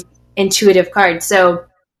very intuitive card. So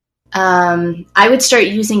I would start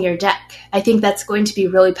using your deck. I think that's going to be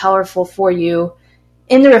really powerful for you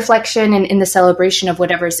in the reflection and in the celebration of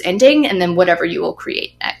whatever's ending, and then whatever you will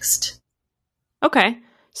create next. Okay.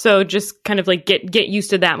 So just kind of like get used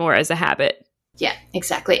to that more as a habit. Yeah,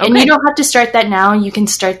 exactly. Okay. And you don't have to start that now. You can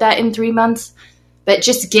start that in 3 months. But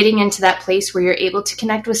just getting into that place where you're able to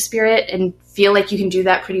connect with spirit and feel like you can do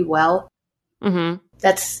that pretty well. Mm-hmm.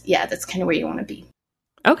 That's kind of where you want to be.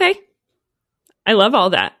 Okay. I love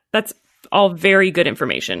all that. That's all very good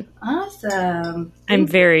information. Awesome. I'm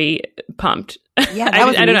very pumped. Yeah,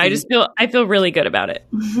 I don't know. I feel really good about it.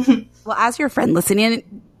 Well, as your friend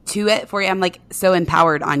listening to it for you, I'm, like, so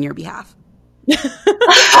empowered on your behalf. It's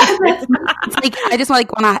like, I just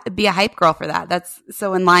want to be a hype girl for that. That's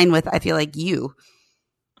so in line with, I feel like, you.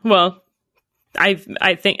 Well, I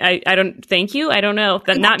think I don't thank you. I don't know.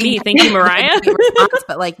 Not me. Thank you, Mariah.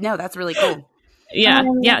 But, like, no, that's really cool.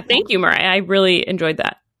 Yeah. Thank you, Mariah. I really enjoyed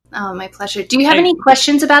that. Oh, my pleasure. Do you have any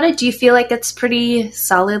questions about it? Do you feel like it's pretty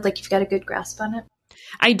solid? Like, you've got a good grasp on it?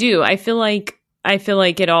 I do. I feel like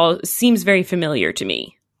it all seems very familiar to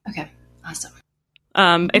me. Okay. Awesome.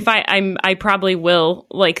 If I probably will,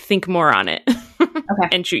 like, think more on it. Okay.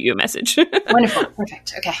 And shoot you a message. Wonderful.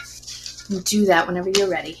 Perfect. Okay. We'll do that whenever you're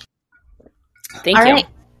ready. Thank you. Right.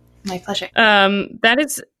 My pleasure.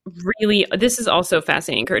 This is also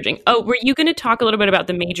fascinating, encouraging. Oh, were you going to talk a little bit about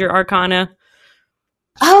the Major Arcana?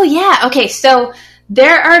 Oh, yeah. Okay. So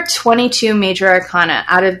there are 22 Major Arcana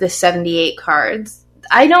out of the 78 cards.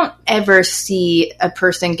 I don't ever see a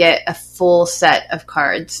person get a full set of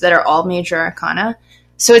cards that are all major arcana.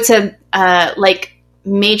 So it's a like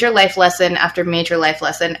major life lesson after major life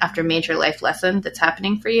lesson after major life lesson that's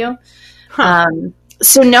happening for you.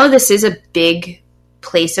 So no, this is a big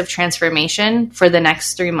place of transformation for the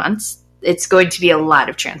next 3 months. It's going to be a lot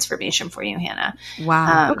of transformation for you, Hannah.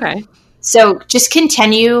 Wow. Okay. So just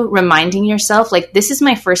continue reminding yourself, like, this is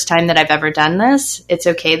my first time that I've ever done this. It's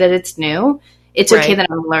okay that it's new. It's okay that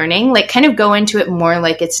I'm learning. Like, kind of go into it more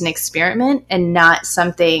like it's an experiment and not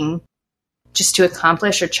something just to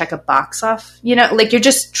accomplish or check a box off. You know, like you're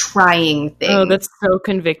just trying things. Oh, that's so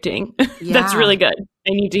convicting. That's really good.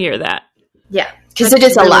 I need to hear that. Yeah, because it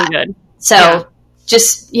is really a lot. Good. So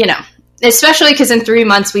just, you know, especially because in 3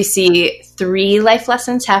 months we see 3 life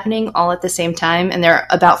lessons happening all at the same time, and they're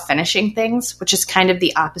about finishing things, which is kind of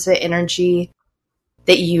the opposite energy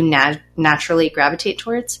that you naturally gravitate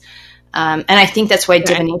towards. And I think that's why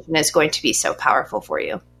divination is going to be so powerful for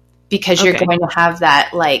you, because you're going to have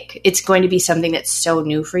that, like, it's going to be something that's so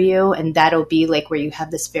new for you, and that'll be like where you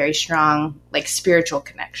have this very strong, like, spiritual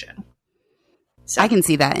connection. So I can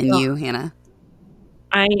see that in you, Hannah.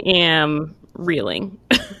 I am reeling.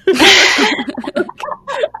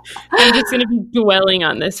 I'm just going to be dwelling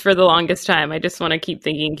on this for the longest time. I just want to keep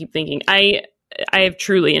thinking. I have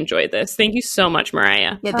truly enjoyed this. Thank you so much,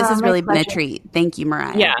 Mariah. Yeah, this has really been a treat. Thank you,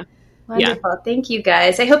 Mariah. Yeah. Wonderful. Yeah. Thank you,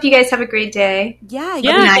 guys. I hope you guys have a great day. Yeah,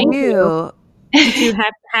 thank you. You too.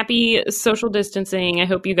 Happy social distancing. I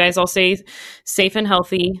hope you guys all stay safe and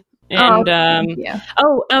healthy. And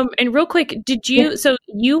and real quick, did you? So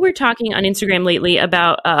you were talking on Instagram lately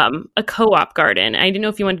about a co-op garden. I didn't know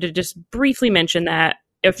if you wanted to just briefly mention that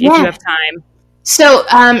if you have time. So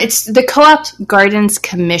it's the Co-op Gardens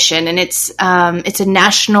Commission, and it's a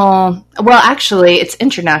national. Well, actually, it's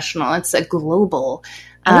international. It's a global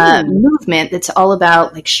movement that's all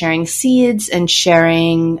about like sharing seeds and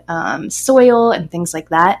sharing soil and things like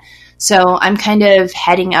that. So I'm kind of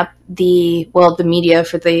heading up the media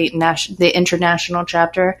for the international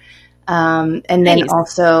chapter. And then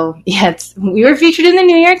also, we were featured in the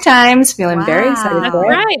New York Times, feeling very excited.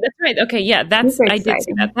 That's right. Okay. Yeah. I did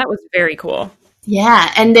see that. That was very cool.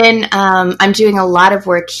 Yeah. And then, I'm doing a lot of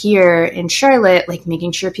work here in Charlotte, like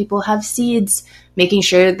making sure people have seeds, making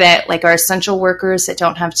sure that like our essential workers that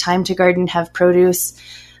don't have time to garden have produce.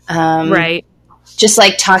 Right. Just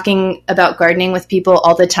like talking about gardening with people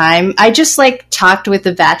all the time. I just like talked with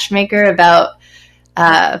the batch maker about,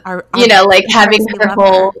 like having her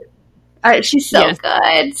whole, she's so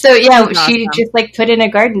good. So she just like put in a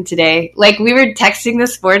garden today. Like we were texting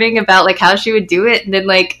this morning about like how she would do it. And then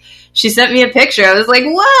like she sent me a picture. I was like,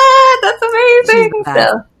 what? That's amazing.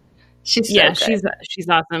 So she's so good. She's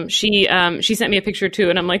awesome. She sent me a picture too.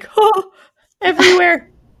 And I'm like, oh, everywhere.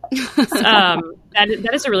 That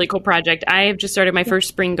is a really cool project. I have just started my first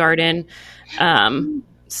spring garden.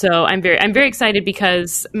 So I'm very excited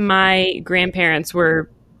because my grandparents were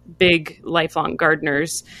big lifelong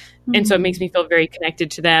gardeners. Mm-hmm. And so it makes me feel very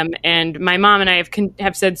connected to them. And my mom and I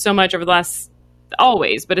have said so much over the last,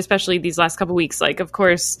 always, but especially these last couple weeks, like, of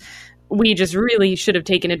course, we just really should have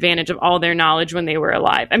taken advantage of all their knowledge when they were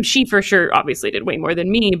alive. I mean, she for sure obviously did way more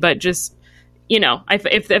than me, but just,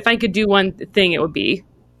 if I could do one thing, it would be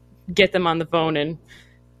get them on the phone and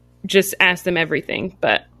just ask them everything.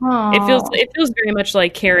 But it feels very much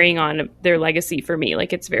like carrying on their legacy for me.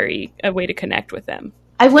 Like it's a way to connect with them.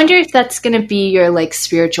 I wonder if that's going to be your like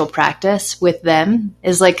spiritual practice with them,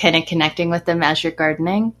 is like kind of connecting with them as you're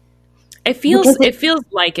gardening. It feels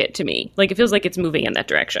like it to me. Like it feels like it's moving in that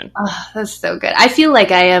direction. Oh, that's so good. I feel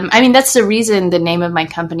like I am. I mean, that's the reason the name of my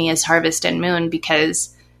company is Harvest and Moon,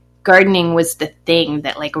 because gardening was the thing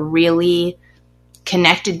that like really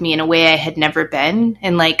connected me in a way I had never been,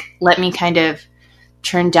 and like let me kind of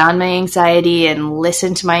turn down my anxiety and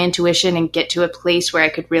listen to my intuition and get to a place where I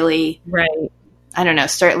could really,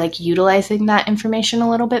 start like utilizing that information a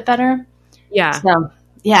little bit better. Yeah. So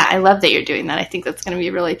yeah, I love that you're doing that. I think that's going to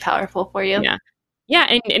be really powerful for you. Yeah.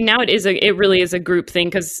 Yeah. And now it really is a group thing,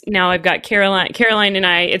 because now I've got Caroline and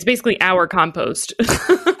I, it's basically our compost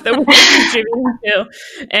that we're contributing to.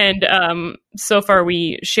 And so far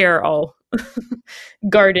we share all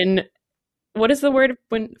garden. What is the word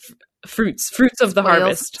when fruits of the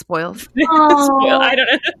harvest? Spoils. I don't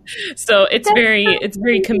know. So it's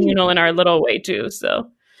very communal in our little way too.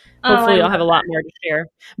 So hopefully I'll have a lot more to share.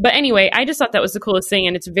 But anyway, I just thought that was the coolest thing.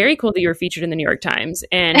 And it's very cool that you were featured in the New York Times.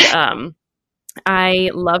 And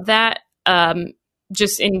I love that.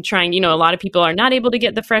 Just in trying, a lot of people are not able to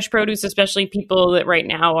get the fresh produce, especially people that right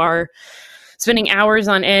now are spending hours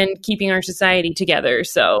on end keeping our society together.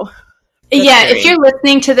 So If you're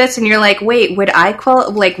listening to this and you're like, wait,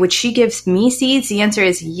 would she give me seeds? The answer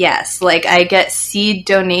is yes. Like, I get seed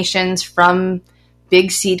donations from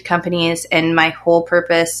big seed companies, and my whole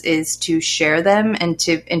purpose is to share them and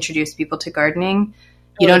to introduce people to gardening.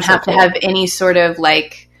 You don't have to have any sort of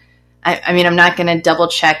like, I mean, I'm not going to double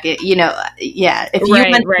check it, you know. Yeah. If you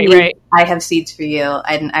want seeds, I have seeds for you,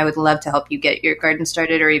 and I would love to help you get your garden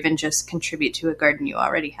started, or even just contribute to a garden you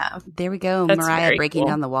already have. There we go. That's Mariah breaking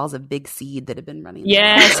down the walls of Big Seed that have been running.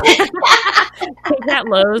 Yes. Take that,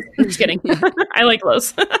 Lowe's. I'm just kidding. I like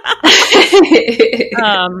Lowe's.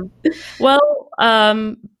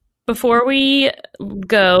 Before we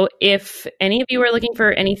go, if any of you are looking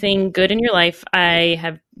for anything good in your life, I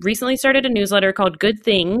have recently started a newsletter called Good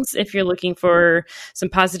Things. If you're looking for some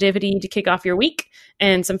positivity to kick off your week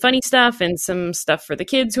and some funny stuff and some stuff for the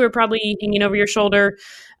kids who are probably hanging over your shoulder.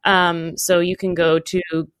 So you can go to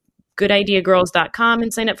goodideagirls.com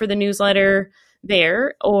and sign up for the newsletter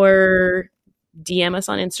there, or DM us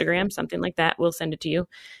on Instagram, something like that. We'll send it to you.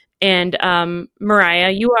 And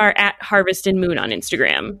Mariah, you are at Harvest and Moon on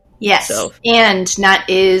Instagram. Yes, so. And not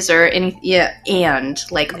is or any, yeah, and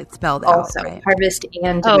like it's spelled also out, right? Harvest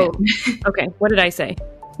and Moon. Okay, what did I say?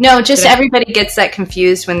 No, just everybody gets that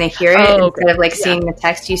confused when they hear it instead of like seeing the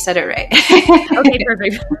text. You said it right. Okay,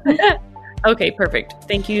 perfect. Okay, perfect.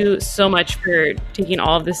 Thank you so much for taking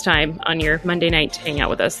all of this time on your Monday night to hang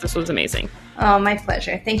out with us. This was amazing. Oh, my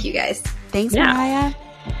pleasure. Thank you, guys. Thanks, Mariah.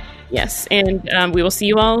 Yes, and we will see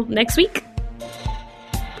you all next week.